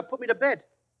nurse had to put me to bed.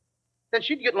 Then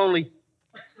she'd get lonely.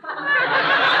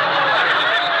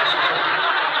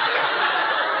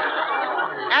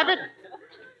 Abbott,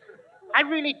 I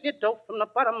really did, though, from the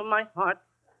bottom of my heart.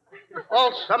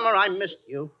 All summer I missed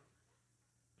you.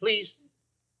 Please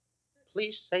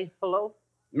say hello.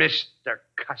 Mr.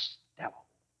 Costello.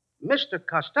 Mr.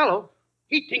 Costello?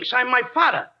 He thinks I'm my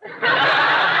father.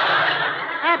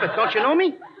 Abbott, don't you know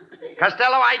me?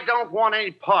 Costello, I don't want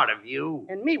any part of you.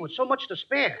 And me with so much to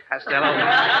spare. Costello,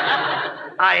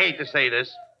 I hate to say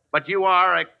this, but you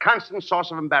are a constant source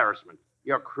of embarrassment.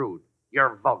 You're crude.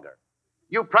 You're vulgar.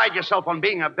 You pride yourself on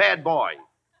being a bad boy.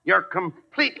 You're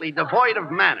completely devoid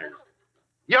of manners.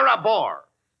 You're a bore.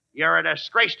 You're a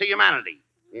disgrace to humanity.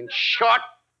 In short,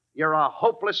 you're a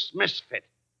hopeless misfit.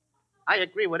 I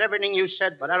agree with everything you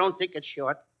said, but I don't think it's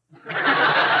short.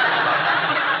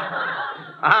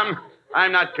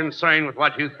 I'm not concerned with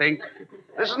what you think.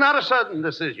 This is not a sudden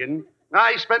decision.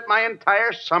 I spent my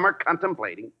entire summer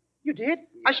contemplating. You did?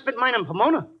 I spent mine in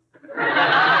Pomona.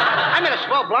 I met a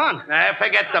swell blonde.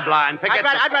 Forget the blonde.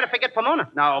 I'd rather forget Pomona.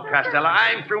 No, Costello,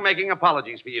 I'm through making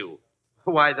apologies for you.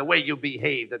 Why, the way you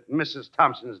behaved at Mrs.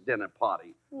 Thompson's dinner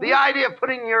party. The idea of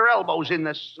putting your elbows in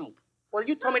the soup. Well,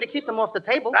 you told me to keep them off the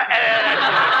table. And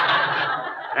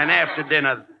after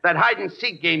dinner, that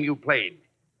hide-and-seek game you played.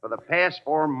 For the past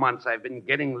 4 months, I've been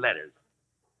getting letters.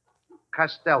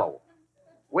 Costello,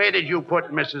 where did you put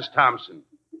Mrs. Thompson?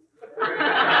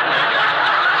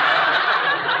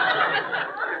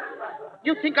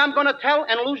 You think I'm going to tell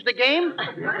and lose the game?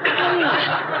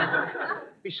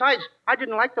 Besides, I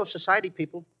didn't like those society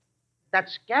people. That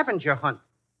scavenger hunt.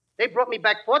 They brought me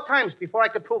back 4 times before I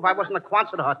could prove I wasn't a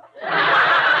Quonset hut.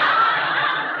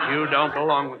 You don't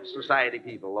belong with society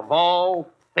people. Of all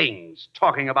things,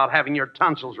 talking about having your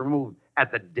tonsils removed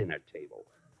at the dinner table.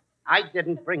 I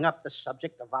didn't bring up the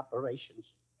subject of operations.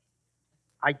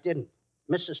 I didn't.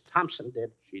 Mrs. Thompson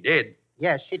did. She did?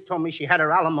 Yes, she told me she had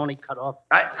her alimony cut off.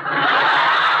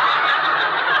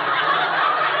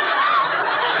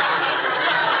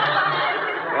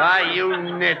 Why, you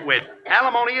nitwit.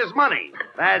 Alimony is money.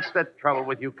 That's the trouble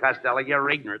with you, Costello. You're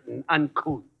ignorant and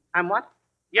uncouth. I'm what?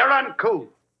 You're uncouth.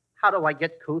 How do I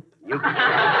get couth? You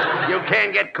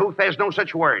can't get couth. There's no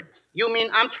such word. You mean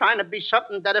I'm trying to be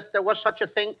something that if there was such a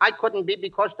thing, I couldn't be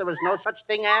because there was no such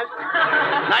thing as?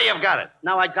 Now you've got it.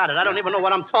 Now I got it. I don't even know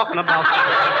what I'm talking about.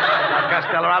 Now,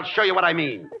 Costello, I'll show you what I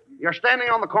mean. You're standing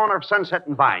on the corner of Sunset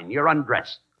and Vine. You're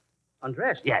undressed.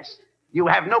 Undressed? Yes. You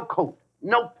have no coat,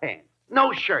 no pants,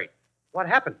 no shirt. What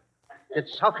happened? Did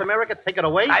South America take it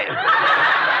away?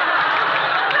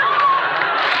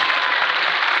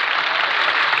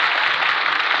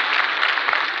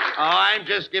 I'm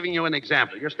just giving you an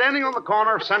example. You're standing on the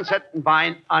corner of Sunset and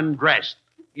Vine undressed.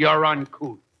 You're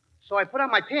uncouth. So I put on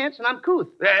my pants and I'm couth.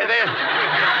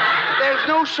 There's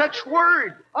no such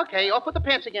word. Okay, off with the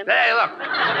pants again. Hey, look.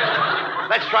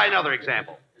 Let's try another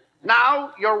example.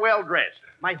 Now you're well dressed.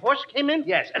 My horse came in?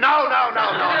 Yes. No.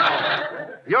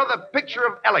 You're the picture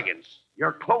of elegance.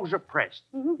 Your clothes are pressed.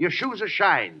 Mm-hmm. Your shoes are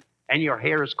shined. And your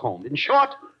hair is combed. In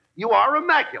short, you are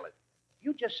immaculate.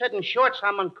 You just said in shorts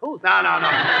I'm uncouth. No.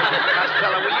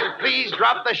 Costello, will you please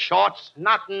drop the shorts?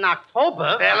 Not in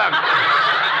October. There, look.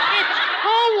 It's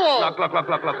cold. Look.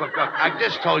 I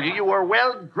just told you were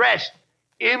well dressed.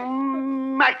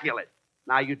 Immaculate.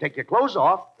 Now you take your clothes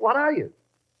off. What are you?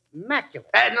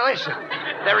 Immaculate. And listen,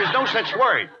 there is no such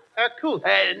word. Couth.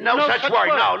 No such word.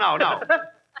 No.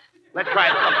 Let's try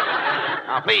it.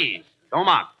 Now, please, don't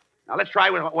mock. Now, let's try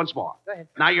it once more. Go ahead.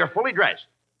 Now, you're fully dressed.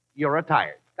 You're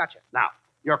attired. Gotcha. Now,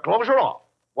 your clothes are off.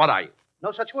 What are you?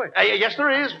 No such word. Yes, there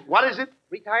is. What is it?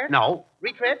 Retired? No.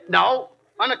 Retread? No.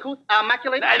 Uncouth?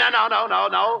 Immaculate?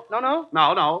 No.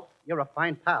 No? You're a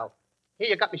fine pal. Here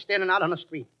you got me standing out on the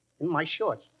street in my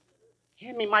shorts.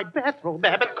 Hand me my bathrobe,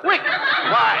 Abbott, quick.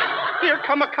 Why? Here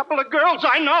come a couple of girls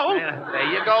I know.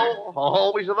 There you go.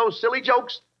 Always with those silly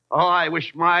jokes. Oh, I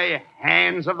wish my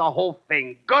hands of the whole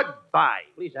thing. Goodbye.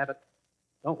 Please, Abbott,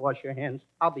 don't wash your hands.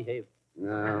 I'll behave. No.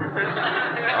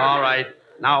 All right.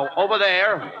 Now, over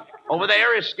there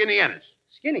is Skinny Ennis.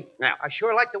 Skinny. Yeah. I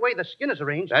sure like the way the skin is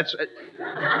arranged. That's...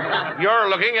 you're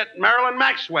looking at Marilyn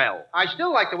Maxwell. I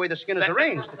still like the way the skin is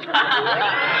arranged.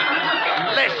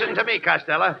 Listen to me,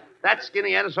 Costello. That's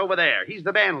Skinny Ennis over there. He's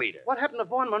the band leader. What happened to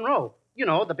Vaughn Monroe? You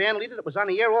know, the band leader that was on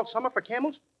the air all summer for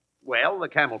Camels? Well, the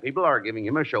Camel people are giving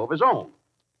him a show of his own.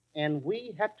 And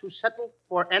we had to settle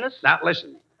for Ennis? Now,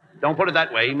 listen. Don't put it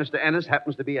that way. Mr. Ennis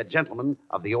happens to be a gentleman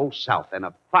of the old South and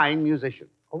a fine musician.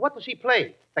 Well, what does he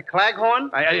play? The claghorn?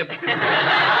 That's a joke,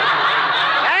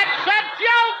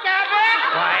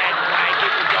 Abbott! Quiet.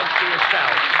 Keep the jokes to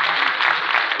yourself.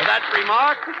 For that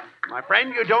remark, my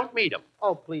friend, you don't meet him.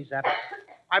 Oh, please, Abbott.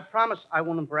 I promise I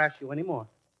won't embarrass you anymore.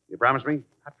 You promise me?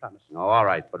 I promise. Oh, all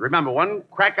right. But remember, one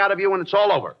crack out of you and it's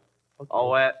all over. Okay.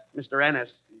 Oh, Mr. Ennis.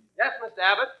 Yes, Mr.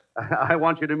 Abbott? I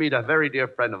want you to meet a very dear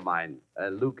friend of mine,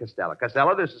 Lou Costello.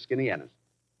 Costello, this is Skinny Ennis.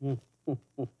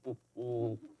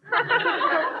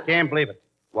 Can't believe it.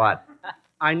 What?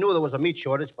 I knew there was a meat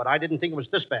shortage, but I didn't think it was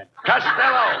this bad.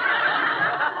 Costello!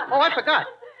 Oh, I forgot.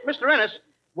 Mr. Ennis,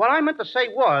 what I meant to say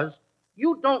was,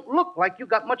 you don't look like you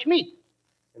got much meat.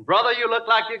 And, brother, you look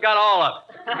like you got all of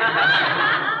it.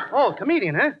 Oh,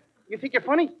 comedian, huh? You think you're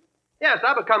funny? Yes,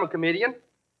 I've become a comedian.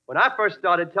 When I first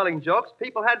started telling jokes,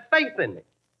 people had faith in me.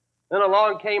 Then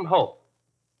along came hope.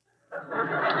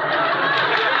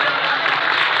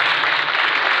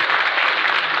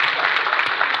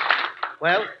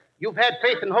 Well, you've had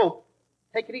faith and hope.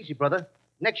 Take it easy, brother.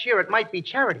 Next year it might be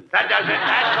charity. That does it.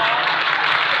 That's all.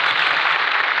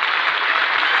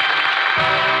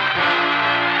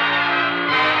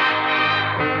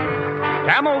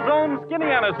 Camel's own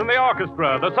Skinny Ennis and the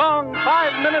orchestra. The song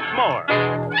 5 Minutes More.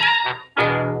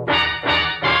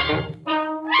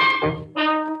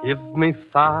 Give me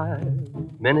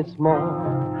 5 minutes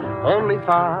more, only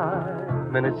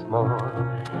 5 minutes more.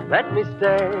 Let me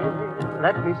stay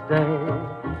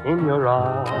in your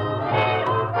arms.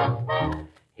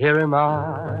 Here am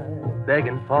I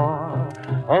begging for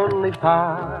only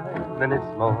 5 minutes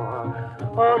more,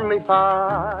 only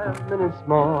 5 minutes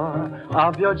more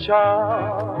of your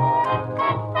charm.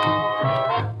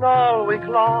 All week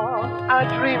long I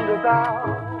dreamed about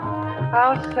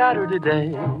our Saturday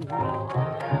day.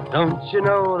 Don't you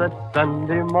know that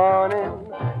Sunday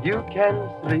morning you can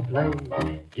sleep late?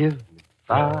 Give me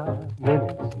 5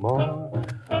 minutes more,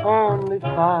 only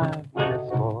 5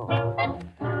 minutes more.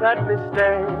 Let me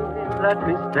stay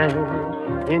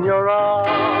in your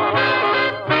arms.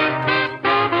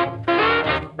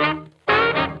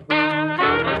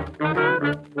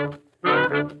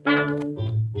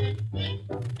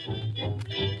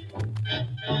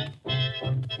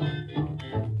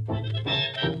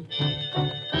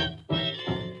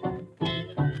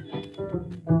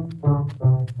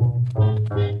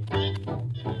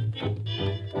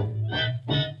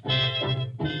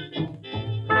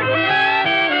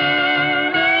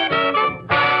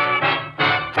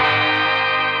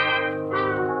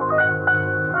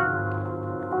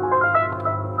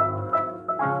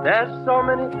 There's so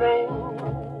many things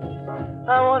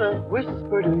I want to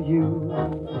whisper to you.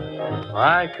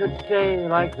 I could stay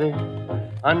like this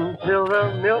until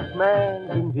the milkman's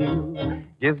in view.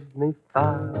 Give me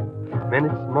 5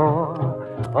 minutes more,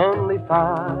 only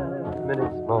 5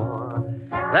 minutes more.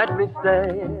 Let me stay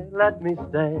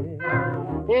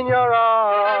in your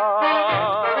arms.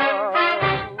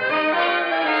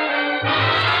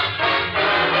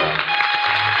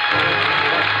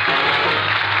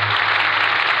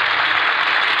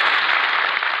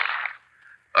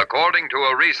 According to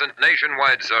a recent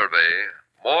nationwide survey,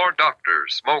 more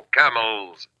doctors smoke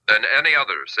Camels than any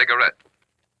other cigarette.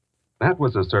 That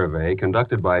was a survey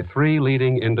conducted by 3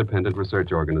 leading independent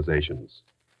research organizations.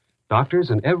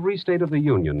 Doctors in every state of the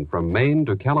Union, from Maine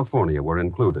to California, were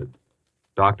included.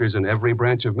 Doctors in every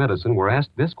branch of medicine were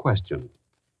asked this question: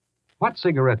 what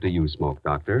cigarette do you smoke,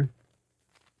 doctor?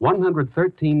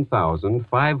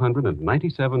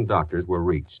 113,597 doctors were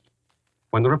reached.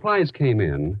 When the replies came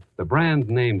in, the brand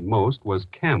named most was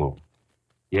Camel.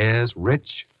 Yes,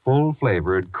 rich,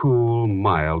 full-flavored, cool,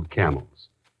 mild Camels.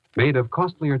 Made of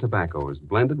costlier tobaccos,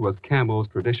 blended with Camel's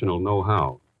traditional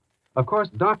know-how. Of course,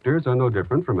 doctors are no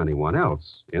different from anyone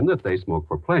else, in that they smoke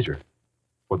for pleasure.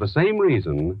 For the same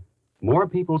reason, more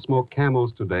people smoke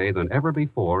Camels today than ever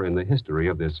before in the history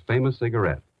of this famous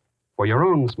cigarette. For your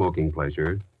own smoking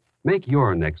pleasure, make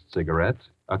your next cigarette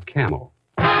a Camel.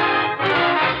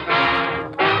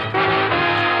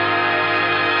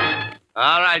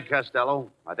 All right,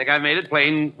 Costello. I think I've made it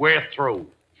plain. We're through.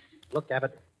 Look,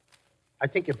 Abbott, I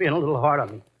think you're being a little hard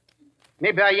on me.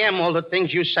 Maybe I am all the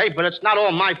things you say, but it's not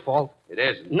all my fault. It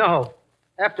isn't. No.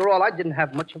 After all, I didn't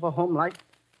have much of a home life.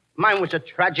 Mine was a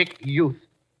tragic youth.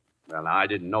 Well, now, I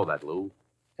didn't know that, Lou.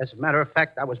 As a matter of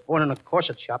fact, I was born in a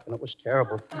corset shop, and it was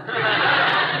terrible.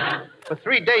 For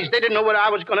 3 days, they didn't know whether I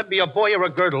was going to be a boy or a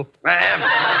girdle. Now,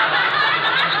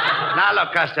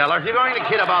 look, Costello, if you're going to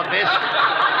kid about this...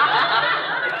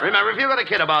 Remember, if you're going to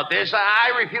kid about this,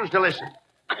 I refuse to listen.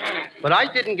 But I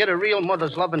didn't get a real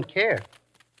mother's love and care.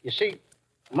 You see,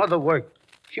 Mother worked.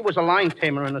 She was a lion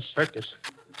tamer in a circus.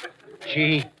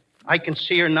 Gee, I can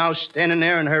see her now standing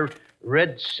there in her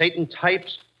red Satan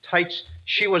tights.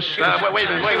 She was... Wait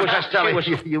a minute, Costello.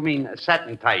 You mean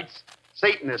satin tights.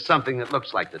 Satan is something that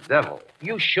looks like the devil.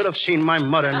 You should have seen my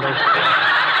mother in those...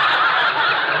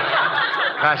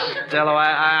 Costello,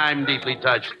 I'm deeply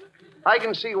touched. I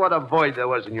can see what a void there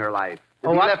was in your life.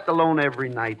 You left alone every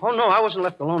night. Oh, no, I wasn't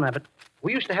left alone, Abbott.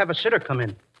 We used to have a sitter come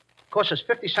in. Cost us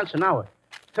 50 cents an hour.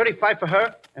 35 for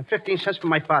her and 15 cents for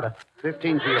my father.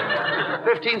 15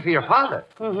 for your father?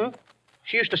 Mm-hmm.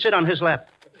 She used to sit on his lap.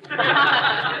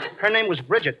 Her name was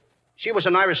Bridget. She was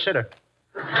an Irish sitter.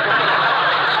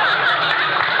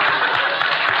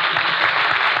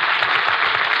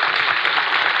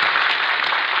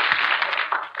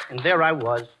 And there I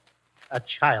was, a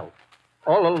child,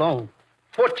 all alone,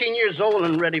 14 years old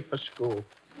and ready for school.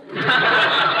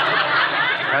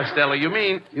 Costello, you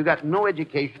mean you got no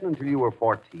education until you were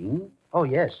 14? Oh,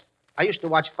 yes. I used to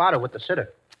watch Father with the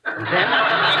sitter.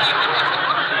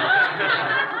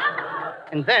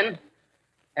 And then,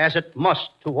 as it must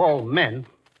to all men,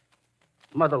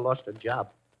 Mother lost her job.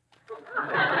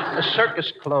 The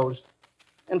circus closed.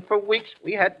 And for weeks,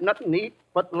 we had nothing to eat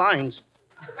but lines.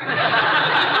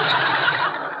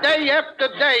 Day after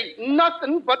day,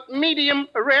 nothing but medium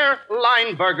rare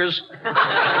line burgers.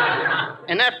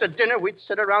 And after dinner, we'd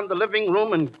sit around the living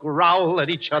room and growl at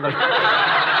each other.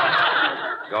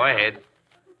 Go ahead.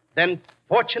 Then,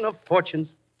 fortune of fortunes,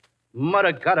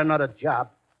 Mother got another job.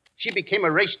 She became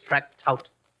a racetrack tout.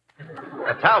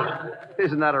 A tout?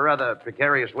 Isn't that a rather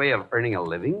precarious way of earning a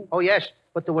living? Oh, yes,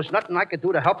 but there was nothing I could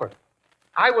do to help her.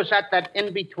 I was at that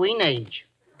in-between age.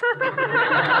 Oh,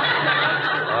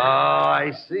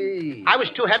 I see. I was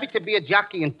too heavy to be a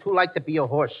jockey and too light to be a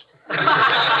horse.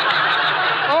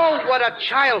 Oh, what a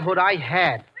childhood I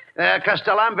had.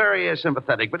 Costello, I'm very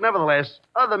sympathetic, but nevertheless,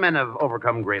 other men have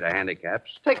overcome greater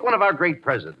handicaps. Take one of our great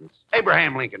presidents,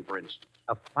 Abraham Lincoln, for instance.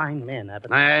 A fine man,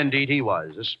 Abbott. Indeed he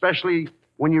was, especially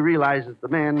when you realize that the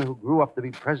man who grew up to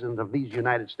be president of these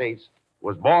United States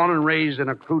was born and raised in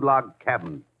a crude log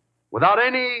cabin without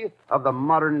any of the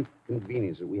modern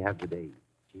convenience that we have today.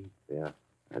 Yeah.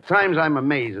 At times I'm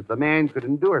amazed that the man could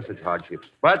endure such hardships.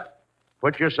 But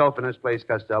put yourself in his place,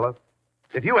 Costello.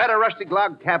 If you had a rusty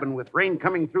log cabin with rain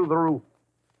coming through the roof,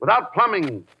 without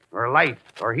plumbing or light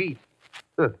or heat,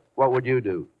 what would you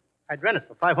do? I'd rent it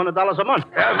for $500 a month.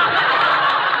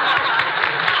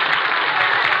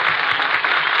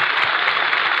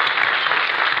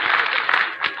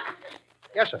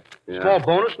 Yes, sir. Yeah. Small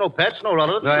bonus, no pets, no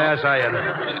relatives. No, yes, I am.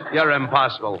 You're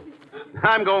impossible.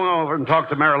 I'm going over and talk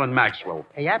to Marilyn Maxwell.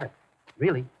 Hey, Abbott,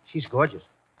 really? She's gorgeous.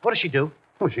 What does she do?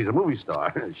 Well, she's a movie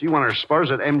star. She won her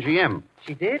spurs at MGM.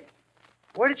 She did?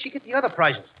 Where did she get the other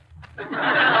prizes? Hey,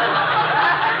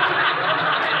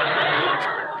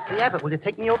 Abbott, will you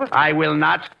take me over? I will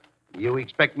not. You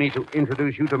expect me to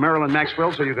introduce you to Marilyn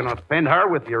Maxwell so you can offend her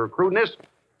with your crudeness?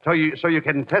 So you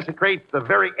can desecrate the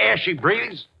very air she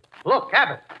breathes? Look,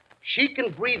 Abbott, she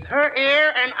can breathe her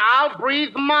air and I'll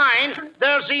breathe mine.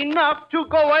 There's enough to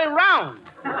go around.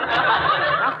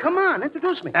 Now, come on,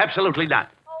 introduce me. Absolutely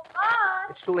not. Oh, Bud.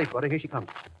 It's too late, brother. Here she comes.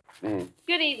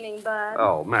 Good evening, Bud.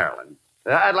 Oh, Marilyn.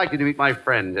 I'd like you to meet my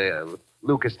friend,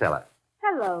 Lou Costello.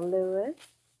 Hello, Louis.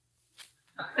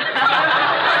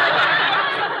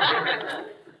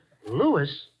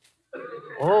 Louis?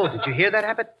 Oh, did you hear that,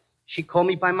 Abbott? She called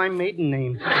me by my maiden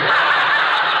name.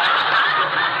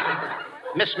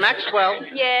 Miss Maxwell.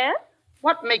 Yes?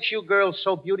 What makes you girls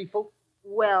so beautiful?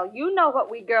 Well, you know what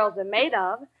we girls are made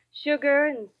of. Sugar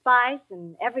and spice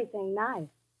and everything nice.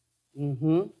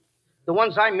 Mm-hmm. The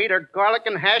ones I meet are garlic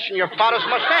and hash and your father's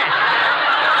mustache.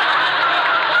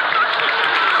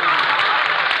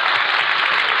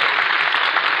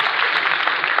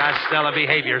 Costello,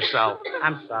 behave yourself.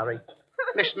 I'm sorry.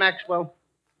 Miss Maxwell,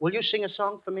 will you sing a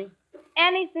song for me?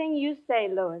 Anything you say,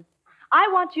 Louis. I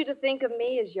want you to think of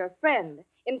me as your friend.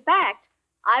 In fact,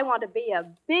 I want to be a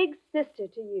big sister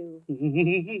to you.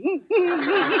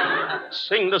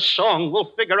 Sing the song.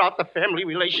 We'll figure out the family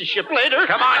relationship later.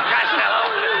 Come on, Costello.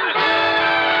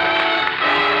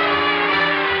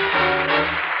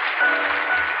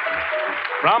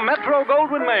 From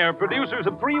Metro-Goldwyn-Mayer, producers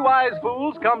of Three Wise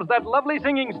Fools, comes that lovely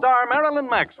singing star, Marilyn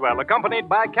Maxwell, accompanied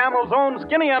by Camel's own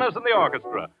Skinny Ennis and the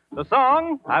orchestra. The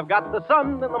song, I've Got the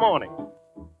Sun in the Morning.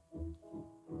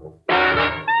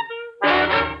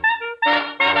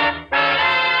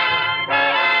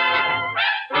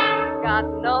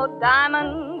 no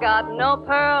diamond, got no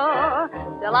pearl.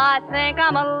 Still, I think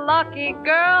I'm a lucky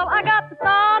girl. I got the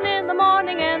sun in the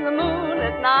morning and the moon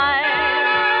at night.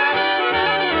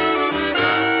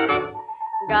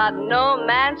 Got no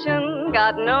mansion,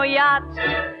 got no yacht.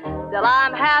 Still,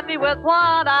 I'm happy with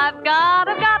what I've got.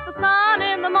 I've got the sun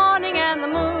in the morning and the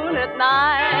moon at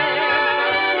night.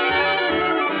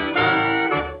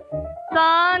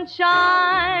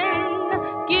 Sunshine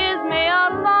gives me a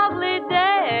lovely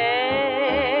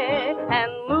day,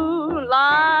 and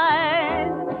moonlight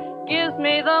gives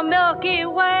me the Milky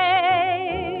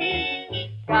Way.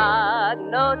 Got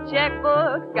no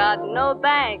checkbook, got no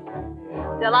bank.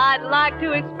 Still, I'd like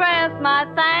to express my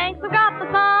thanks. I've got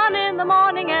the sun in the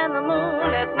morning and the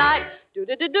moon at night.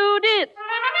 Do-do-do-do-dit.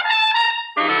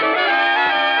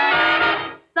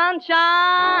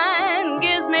 Sunshine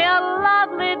gives me a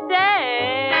lovely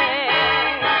day.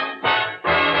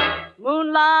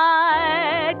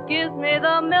 Moonlight gives me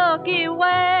the Milky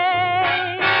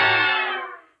Way.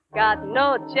 Got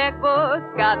no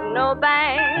checkbook, got no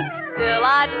bank. Still,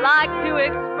 I'd like to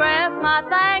express my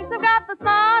thanks. I've got the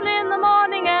sun in the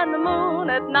morning and the moon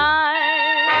at night.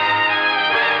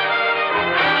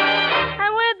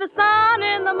 And with the sun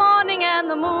in the morning and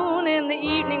the moon in the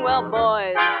evening, well,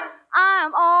 boys,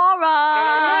 I'm all right.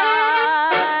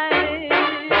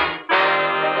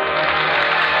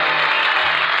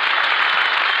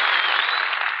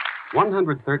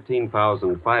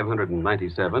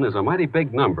 113,597 is a mighty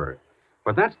big number,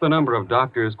 but that's the number of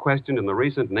doctors questioned in the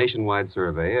recent nationwide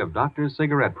survey of doctors'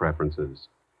 cigarette preferences.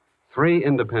 3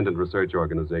 independent research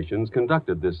organizations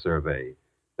conducted this survey.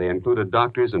 They included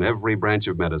doctors in every branch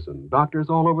of medicine, doctors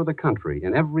all over the country,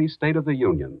 in every state of the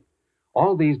Union.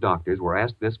 All these doctors were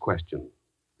asked this question: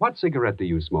 what cigarette do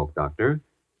you smoke, doctor?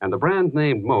 And the brand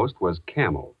named most was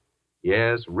Camel.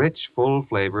 Yes, rich,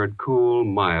 full-flavored, cool,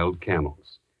 mild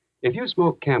Camels. If you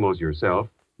smoke Camels yourself,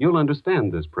 you'll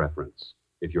understand this preference.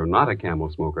 If you're not a Camel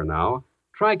smoker now,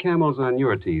 try Camels on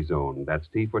your T-zone. That's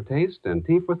T for taste and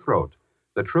T for throat,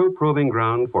 the true proving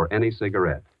ground for any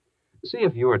cigarette. See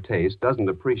if your taste doesn't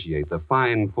appreciate the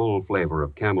fine, full flavor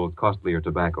of Camel's costlier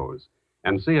tobaccos,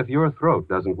 and see if your throat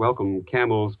doesn't welcome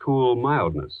Camel's cool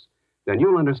mildness. Then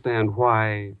you'll understand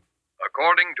why.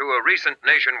 According to a recent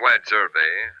nationwide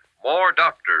survey, more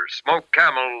doctors smoke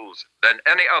Camels than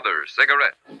any other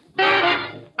cigarette.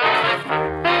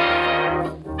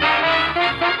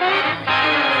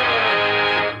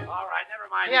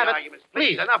 Hey, Abbott,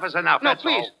 please. Enough is enough. No,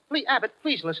 please. Please, Abbott,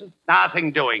 please listen.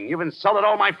 Nothing doing. You've insulted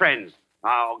all my friends.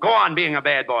 Now, go on being a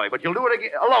bad boy, but you'll do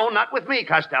it alone, not with me,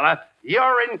 Costello.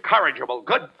 You're incorrigible.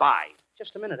 Goodbye.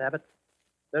 Just a minute, Abbott.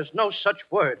 There's no such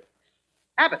word.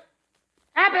 Abbott!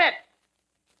 Abbott!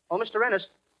 Oh, Mr. Ennis.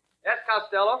 Yes,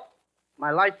 Costello?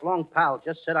 My lifelong pal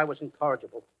just said I was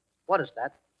incorrigible. What is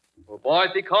that? Well, boy,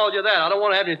 if he called you that, I don't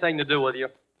want to have anything to do with you.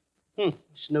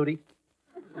 Snooty.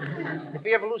 If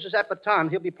he ever loses that baton,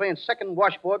 he'll be playing second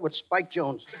washboard with Spike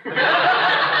Jones.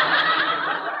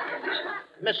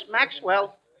 Miss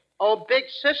Maxwell. Oh, big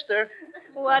sister.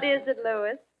 What is it,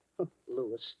 Louis?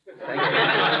 Louis. Thank you.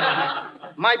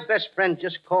 My best friend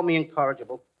just called me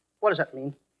incorrigible. What does that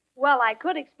mean? Well, I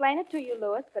could explain it to you,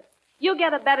 Louis, but you'll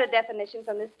get a better definition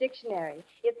from this dictionary.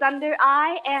 It's under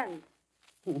I-N.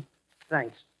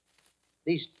 Thanks.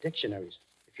 These dictionaries.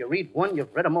 If you read one,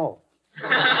 you've read them all.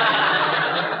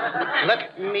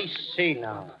 Let me see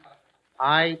now.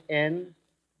 I-N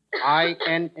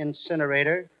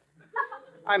incinerator.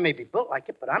 I may be built like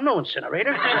it, but I'm no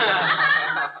incinerator.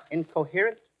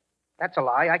 Incoherent? That's a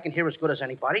lie. I can hear as good as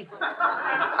anybody.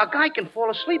 A guy can fall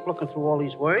asleep looking through all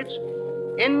these words.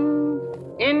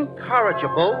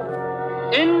 Incorrigible.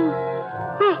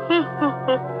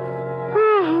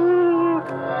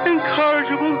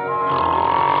 Incorrigible.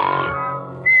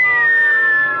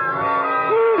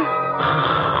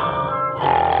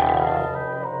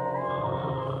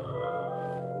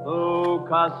 Lou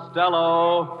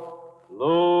Costello.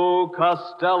 Lou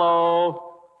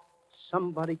Costello.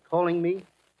 Somebody calling me?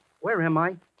 Where am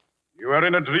I? You are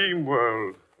in a dream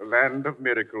world, a land of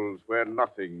miracles where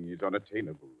nothing is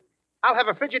unattainable. I'll have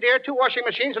a Frigidaire, 2 washing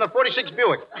machines, and a 46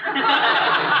 Buick.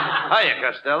 Hiya,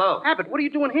 Costello. Abbott, what are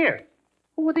you doing here?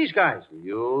 Who are these guys?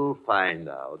 You'll find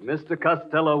out. Mr.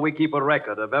 Costello, we keep a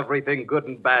record of everything good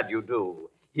and bad you do.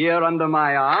 Here under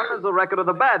my arm is a record of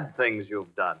the bad things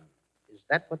you've done. Is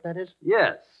that what that is?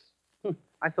 Yes.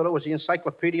 I thought it was the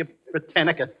Encyclopedia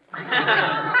Britannica.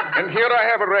 And here I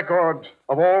have a record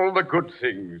of all the good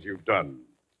things you've done.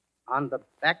 On the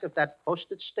back of that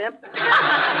postage stamp?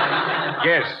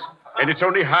 Yes, and it's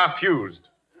only half used.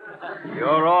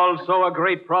 You're also a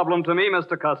great problem to me,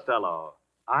 Mr. Costello.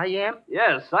 I am?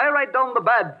 Yes, I write down the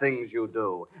bad things you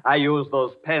do. I use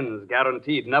those pens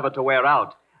guaranteed never to wear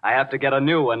out. I have to get a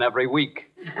new one every week.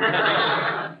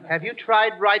 Have you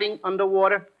tried writing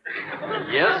underwater?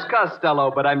 Yes,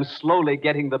 Costello, but I'm slowly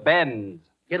getting the bends.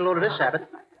 Get a load of this, Abbott.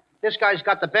 This guy's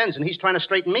got the bends, and he's trying to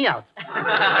straighten me out.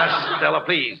 Costello,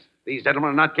 please. These gentlemen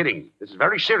are not kidding. This is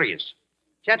very serious.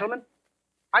 Gentlemen,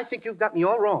 I think you've got me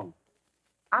all wrong.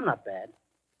 I'm not bad.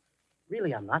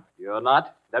 Really, I'm not. You're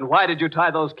not? Then why did you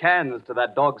tie those cans to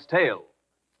that dog's tail?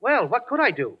 Well, what could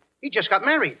I do? He just got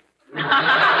married.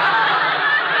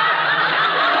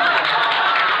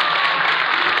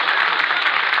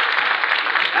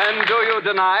 And do you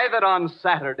deny that on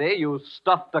Saturday you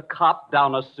stuffed a cop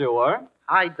down a sewer?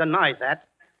 I deny that.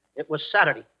 It was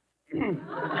Saturday.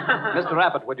 Mr.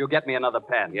 Abbott, would you get me another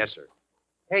pen? Yes, sir.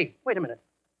 Hey, wait a minute.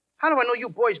 How do I know you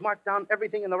boys marked down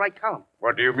everything in the right column?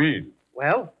 What do you mean?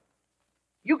 Well,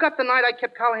 you got the night I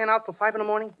kept Callahan out till 5 in the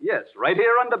morning? Yes, right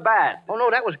here under bad. Oh,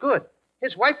 no, that was good.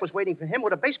 His wife was waiting for him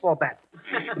with a baseball bat.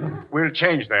 We'll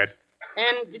change that.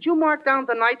 And did you mark down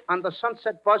the night on the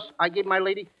Sunset bus I gave my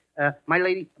lady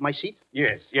my seat?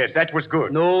 Yes, that was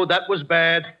good. No, that was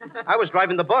bad. I was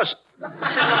driving the bus.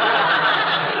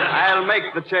 I'll make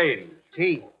the change.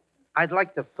 Gee, I'd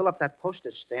like to fill up that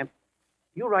postage stamp.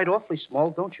 You write awfully small,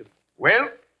 don't you? Well,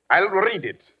 I'll read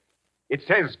it. It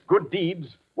says good deeds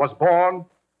was born,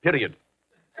 period.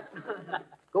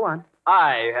 Go on.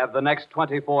 I have the next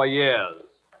 24 years.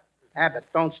 Abbott,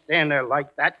 don't stand there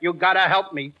like that. You gotta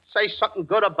help me. Say something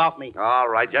good about me. All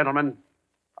right, gentlemen.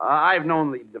 I've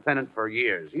known the defendant for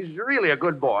years. He's really a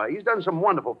good boy. He's done some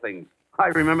wonderful things. I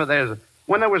remember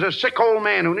when there was a sick old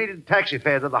man who needed taxi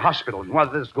fare to the hospital. And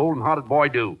what did this golden-hearted boy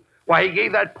do? Why, he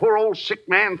gave that poor old sick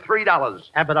man $3.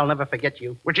 Abbott, I'll never forget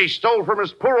you. Which he stole from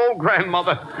his poor old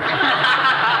grandmother.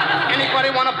 Anybody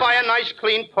want to buy a nice,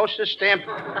 clean postage stamp?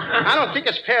 I don't think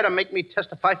it's fair to make me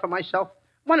testify for myself.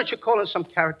 Why don't you call in some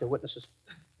character witnesses?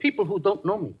 People who don't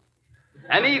know me.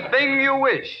 Anything you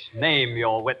wish. Name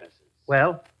your witnesses.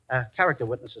 Well, character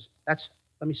witnesses. Let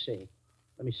me see.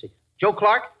 Joe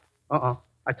Clark? I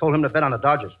told him to bet on the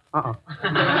Dodgers.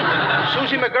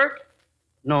 Susie McGurk?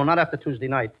 No, not after Tuesday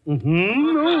night. No.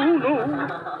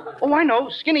 Oh, I know.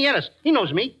 Skinny Ennis. He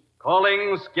knows me.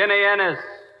 Calling Skinny Ennis.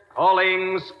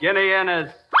 Calling Skinny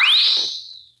Ennis.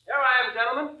 Here I am,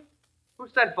 gentlemen. Who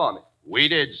sent for me? We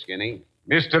did, Skinny.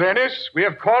 Mr. Ennis, we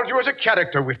have called you as a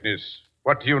character witness.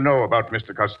 What do you know about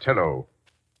Mr. Costello?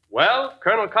 Well,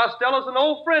 Colonel Costello's an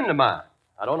old friend of mine.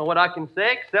 I don't know what I can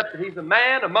say except that he's a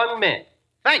man among men.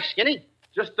 Thanks, Skinny.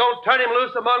 Just don't turn him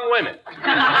loose among women.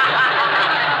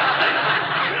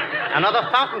 Another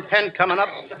fountain pen coming up.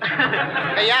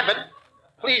 Hey, Abbott,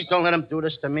 please don't let him do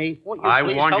this to me. Won't you I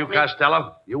please warned help you, me?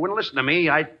 Costello. You wouldn't listen to me.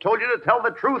 I told you to tell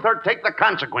the truth or take the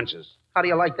consequences. How do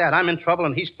you like that? I'm in trouble,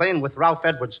 and he's playing with Ralph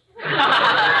Edwards.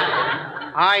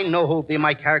 I know who'll be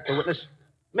my character witness.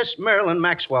 Miss Marilyn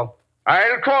Maxwell.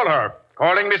 I'll call her.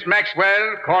 Calling Miss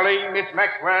Maxwell. Calling Miss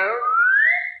Maxwell.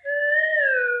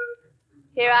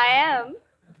 Here I am.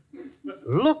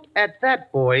 Look at that,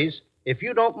 boys. If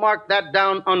you don't mark that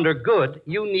down under good,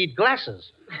 you need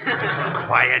glasses.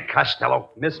 Quiet, Costello.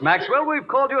 Miss Maxwell, we've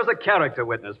called you as a character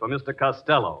witness for Mr.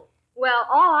 Costello. Well,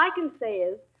 all I can say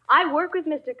is I work with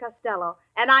Mr. Costello,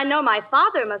 and I know my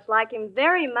father must like him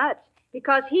very much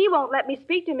because he won't let me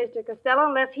speak to Mr. Costello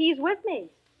unless he's with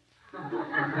me.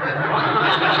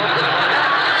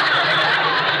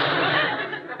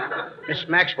 Miss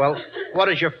Maxwell, what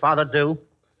does your father do?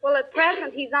 Well, at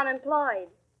present, he's unemployed.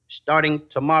 Starting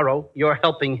tomorrow, you're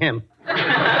helping him.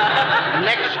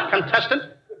 Next contestant.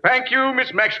 Thank you,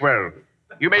 Miss Maxwell.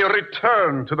 You may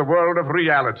return to the world of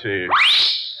reality.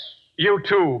 You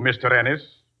too, Mr. Ennis.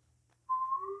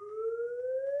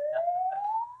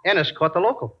 Ennis caught the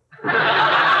local.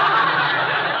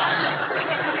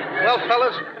 Well,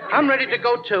 fellas, I'm ready to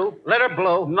go, too. Let her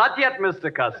blow. Not yet,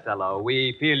 Mr. Costello.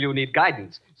 We feel you need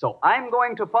guidance, so I'm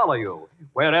going to follow you.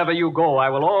 Wherever you go, I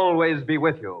will always be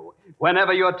with you.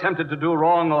 Whenever you're tempted to do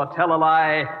wrong or tell a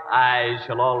lie, I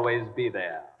shall always be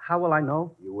there. How will I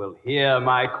know? You will hear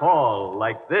my call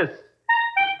like this.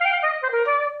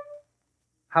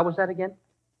 How was that again?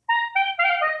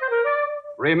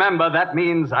 Remember, that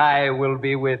means I will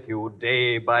be with you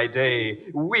day by day,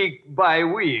 week by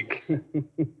week.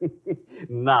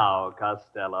 Now,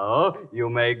 Costello, you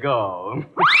may go.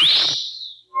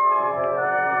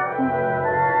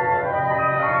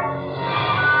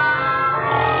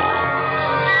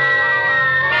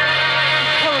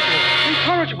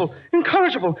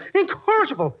 Incorrigible.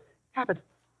 Abbott.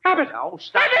 Oh,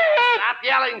 stop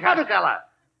yelling, Costello.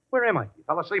 Where am I? You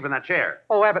fell asleep in that chair.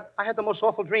 Oh, Abbott, I had the most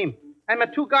awful dream. I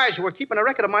met two guys who were keeping a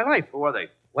record of my life. Who were they?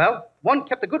 Well, one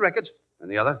kept the good records. And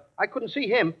the other? I couldn't see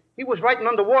him. He was writing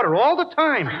underwater all the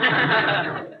time.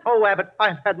 Oh, Abbott,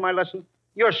 I've had my lesson.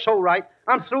 You're so right.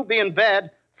 I'm through being bad.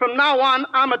 From now on,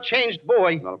 I'm a changed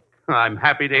boy. Well, I'm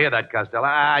happy to hear that, Costello.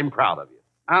 I'm proud of you.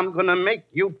 I'm going to make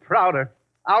you prouder.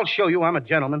 I'll show you I'm a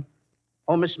gentleman.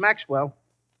 Oh, Miss Maxwell,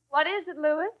 What is it,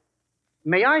 Louis?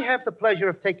 may I have the pleasure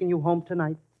of taking you home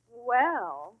tonight?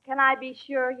 Well, can I be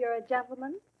sure you're a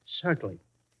gentleman? Certainly.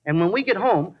 And when we get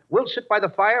home, we'll sit by the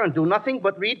fire and do nothing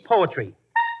but read poetry.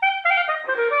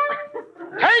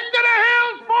 Take to the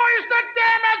hills, boys! The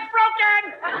dam has broken!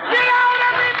 Get out,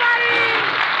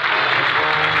 everybody!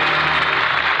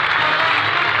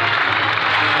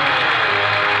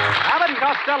 Abbott and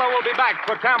Costello will be back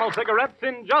for Camel cigarettes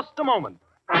in just a moment.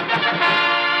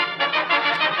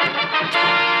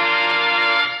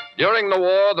 During the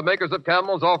war, the makers of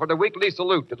Camels offered a weekly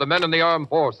salute to the men in the armed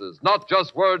forces. Not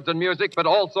just words and music, but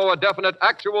also a definite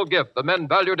actual gift the men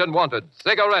valued and wanted.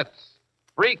 Cigarettes.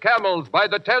 Free Camels by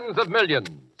the tens of millions.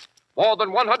 More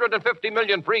than 150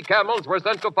 million free Camels were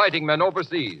sent to fighting men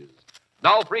overseas.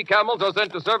 Now free Camels are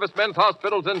sent to servicemen's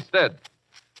hospitals instead.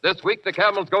 This week, the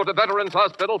Camels go to Veterans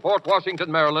Hospital, Fort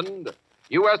Washington, Maryland,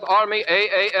 U.S. Army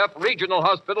AAF Regional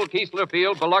Hospital, Keesler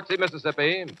Field, Biloxi,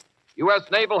 Mississippi, U.S.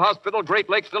 Naval Hospital, Great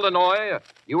Lakes, Illinois,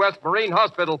 U.S. Marine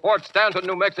Hospital, Fort Stanton,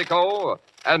 New Mexico,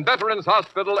 and Veterans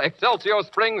Hospital, Excelsior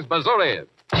Springs, Missouri.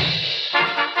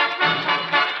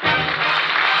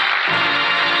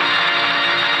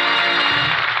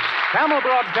 Camel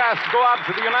broadcasts go out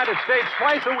to the United States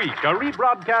twice a week, a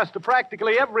rebroadcast to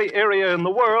practically every area in the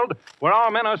world where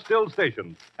our men are still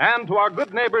stationed, and to our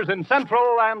good neighbors in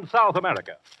Central and South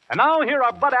America. And now, here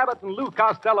are Bud Abbott and Lou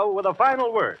Costello with a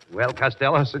final word. Well,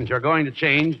 Costello, since you're going to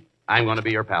change, I'm going to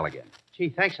be your pal again. Gee,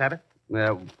 thanks, Abbott.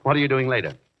 What are you doing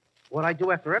later? What I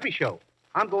do after every show.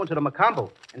 I'm going to the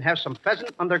Macombo and have some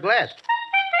pheasant under glass.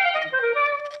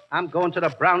 I'm going to the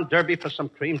Brown Derby for some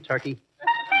cream turkey.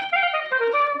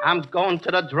 I'm going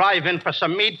to the drive-in for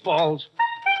some meatballs.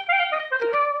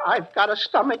 I've got a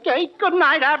stomach ache. Good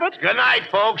night, Abbott. Good night,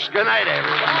 folks. Good night,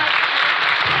 everyone.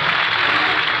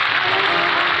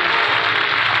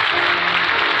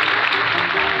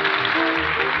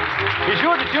 Be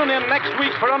sure to tune in next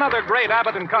week for another great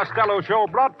Abbott and Costello show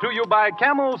brought to you by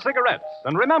Camel Cigarettes.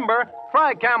 And remember,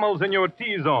 try Camels in your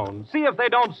T-zone. See if they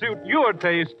don't suit your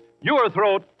taste, your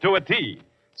throat to a T.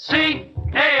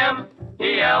 C-A-M-E-L-S.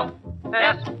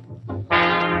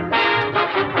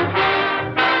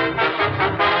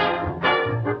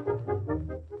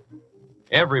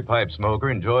 Every pipe smoker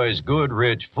enjoys good,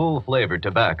 rich, full-flavored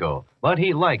tobacco, but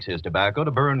he likes his tobacco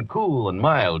to burn cool and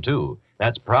mild, too.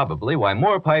 That's probably why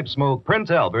more pipes smoke Prince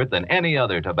Albert than any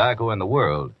other tobacco in the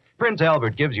world. Prince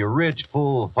Albert gives you rich,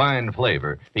 full, fine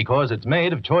flavor because it's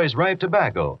made of choice ripe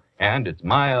tobacco, and it's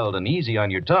mild and easy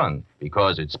on your tongue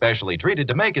because it's specially treated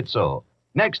to make it so.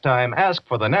 Next time, ask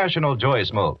for the National Joy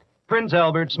Smoke, Prince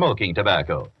Albert smoking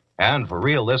tobacco. And for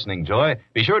real listening joy,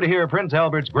 be sure to hear Prince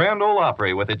Albert's Grand Ole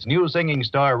Opry with its new singing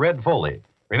star, Red Foley.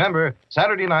 Remember,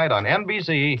 Saturday night on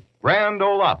NBC, Grand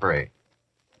Ole Opry.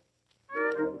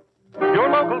 Your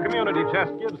local community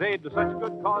chest gives aid to such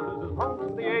good causes as Homes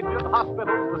for the Aged,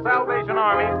 hospitals, the Salvation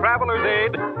Army, Travelers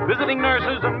Aid, visiting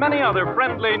nurses, and many other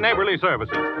friendly neighborly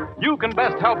services. You can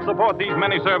best help support these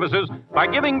many services by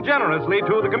giving generously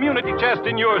to the community chest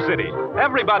in your city.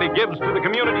 Everybody gives to the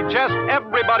community chest,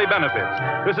 everybody benefits.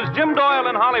 This is Jim Doyle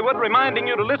in Hollywood reminding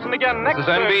you to listen again next This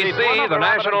is NBC, Thursday the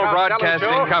National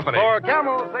Broadcasting Company. For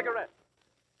Camel Cigarettes.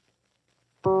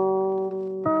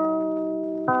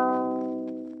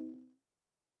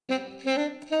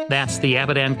 That's the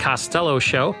Abbott and Costello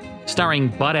Show, starring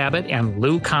Bud Abbott and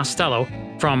Lou Costello,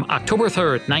 from October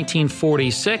 3rd,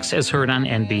 1946, as heard on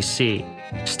NBC.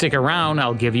 Stick around,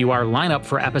 I'll give you our lineup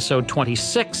for episode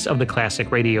 26 of the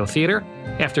Classic Radio Theater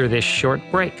after this short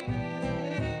break.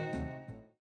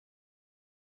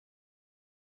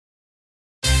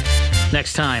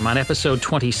 Next time on episode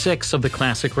 26 of the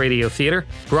Classic Radio Theater,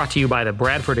 brought to you by the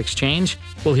Bradford Exchange,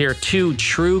 we'll hear two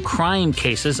true crime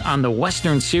cases on the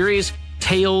Western series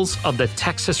Tales of the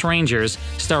Texas Rangers,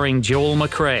 starring Joel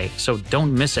McCrea, so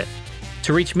don't miss it.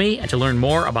 To reach me and to learn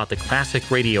more about the Classic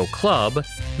Radio Club,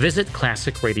 visit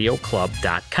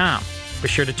classicradioclub.com. Be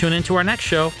sure to tune in to our next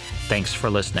show. Thanks for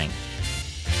listening.